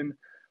that happen.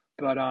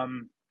 But I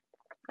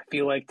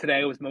feel like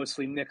today was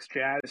mostly Knicks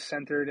Jazz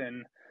centered,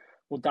 and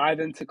we'll dive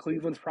into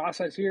Cleveland's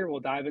process here. We'll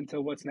dive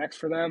into what's next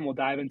for them. We'll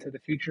dive into the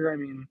future. I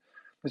mean,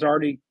 there's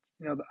already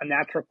a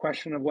natural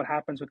question of what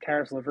happens with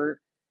Karis LeVert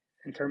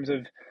in terms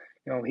of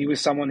he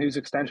was someone who's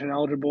extension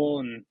eligible,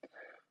 and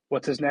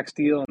what's his next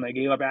deal, and they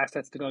gave up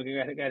assets to go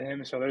get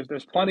him. So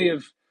there's plenty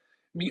of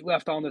meat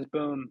left on this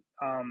bone.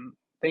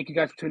 Thank you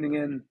guys for tuning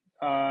in.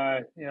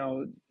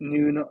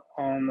 Noon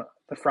on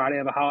the Friday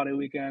of a holiday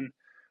weekend.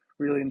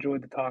 Really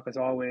enjoyed the talk as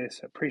always.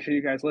 Appreciate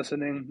you guys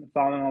listening,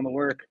 following on the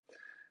work.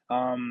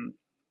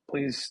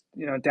 Please,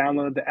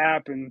 download the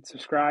app and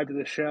subscribe to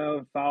the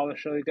show. Follow the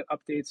show. You get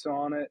updates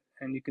on it,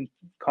 and you can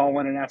call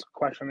in and ask a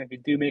question if you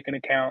do make an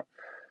account.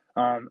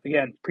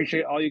 Again,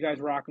 appreciate all you guys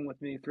rocking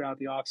with me throughout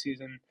the off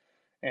season,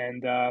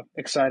 and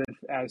excited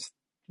as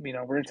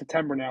we're in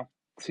September now.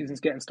 The season's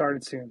getting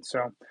started soon, so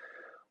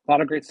a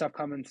lot of great stuff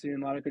coming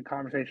soon. A lot of good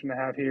conversation to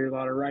have here. A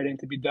lot of writing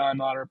to be done.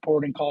 A lot of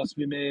reporting calls to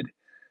be made,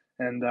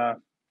 and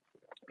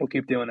we'll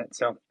keep doing it.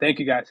 So thank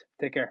you guys.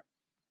 Take care.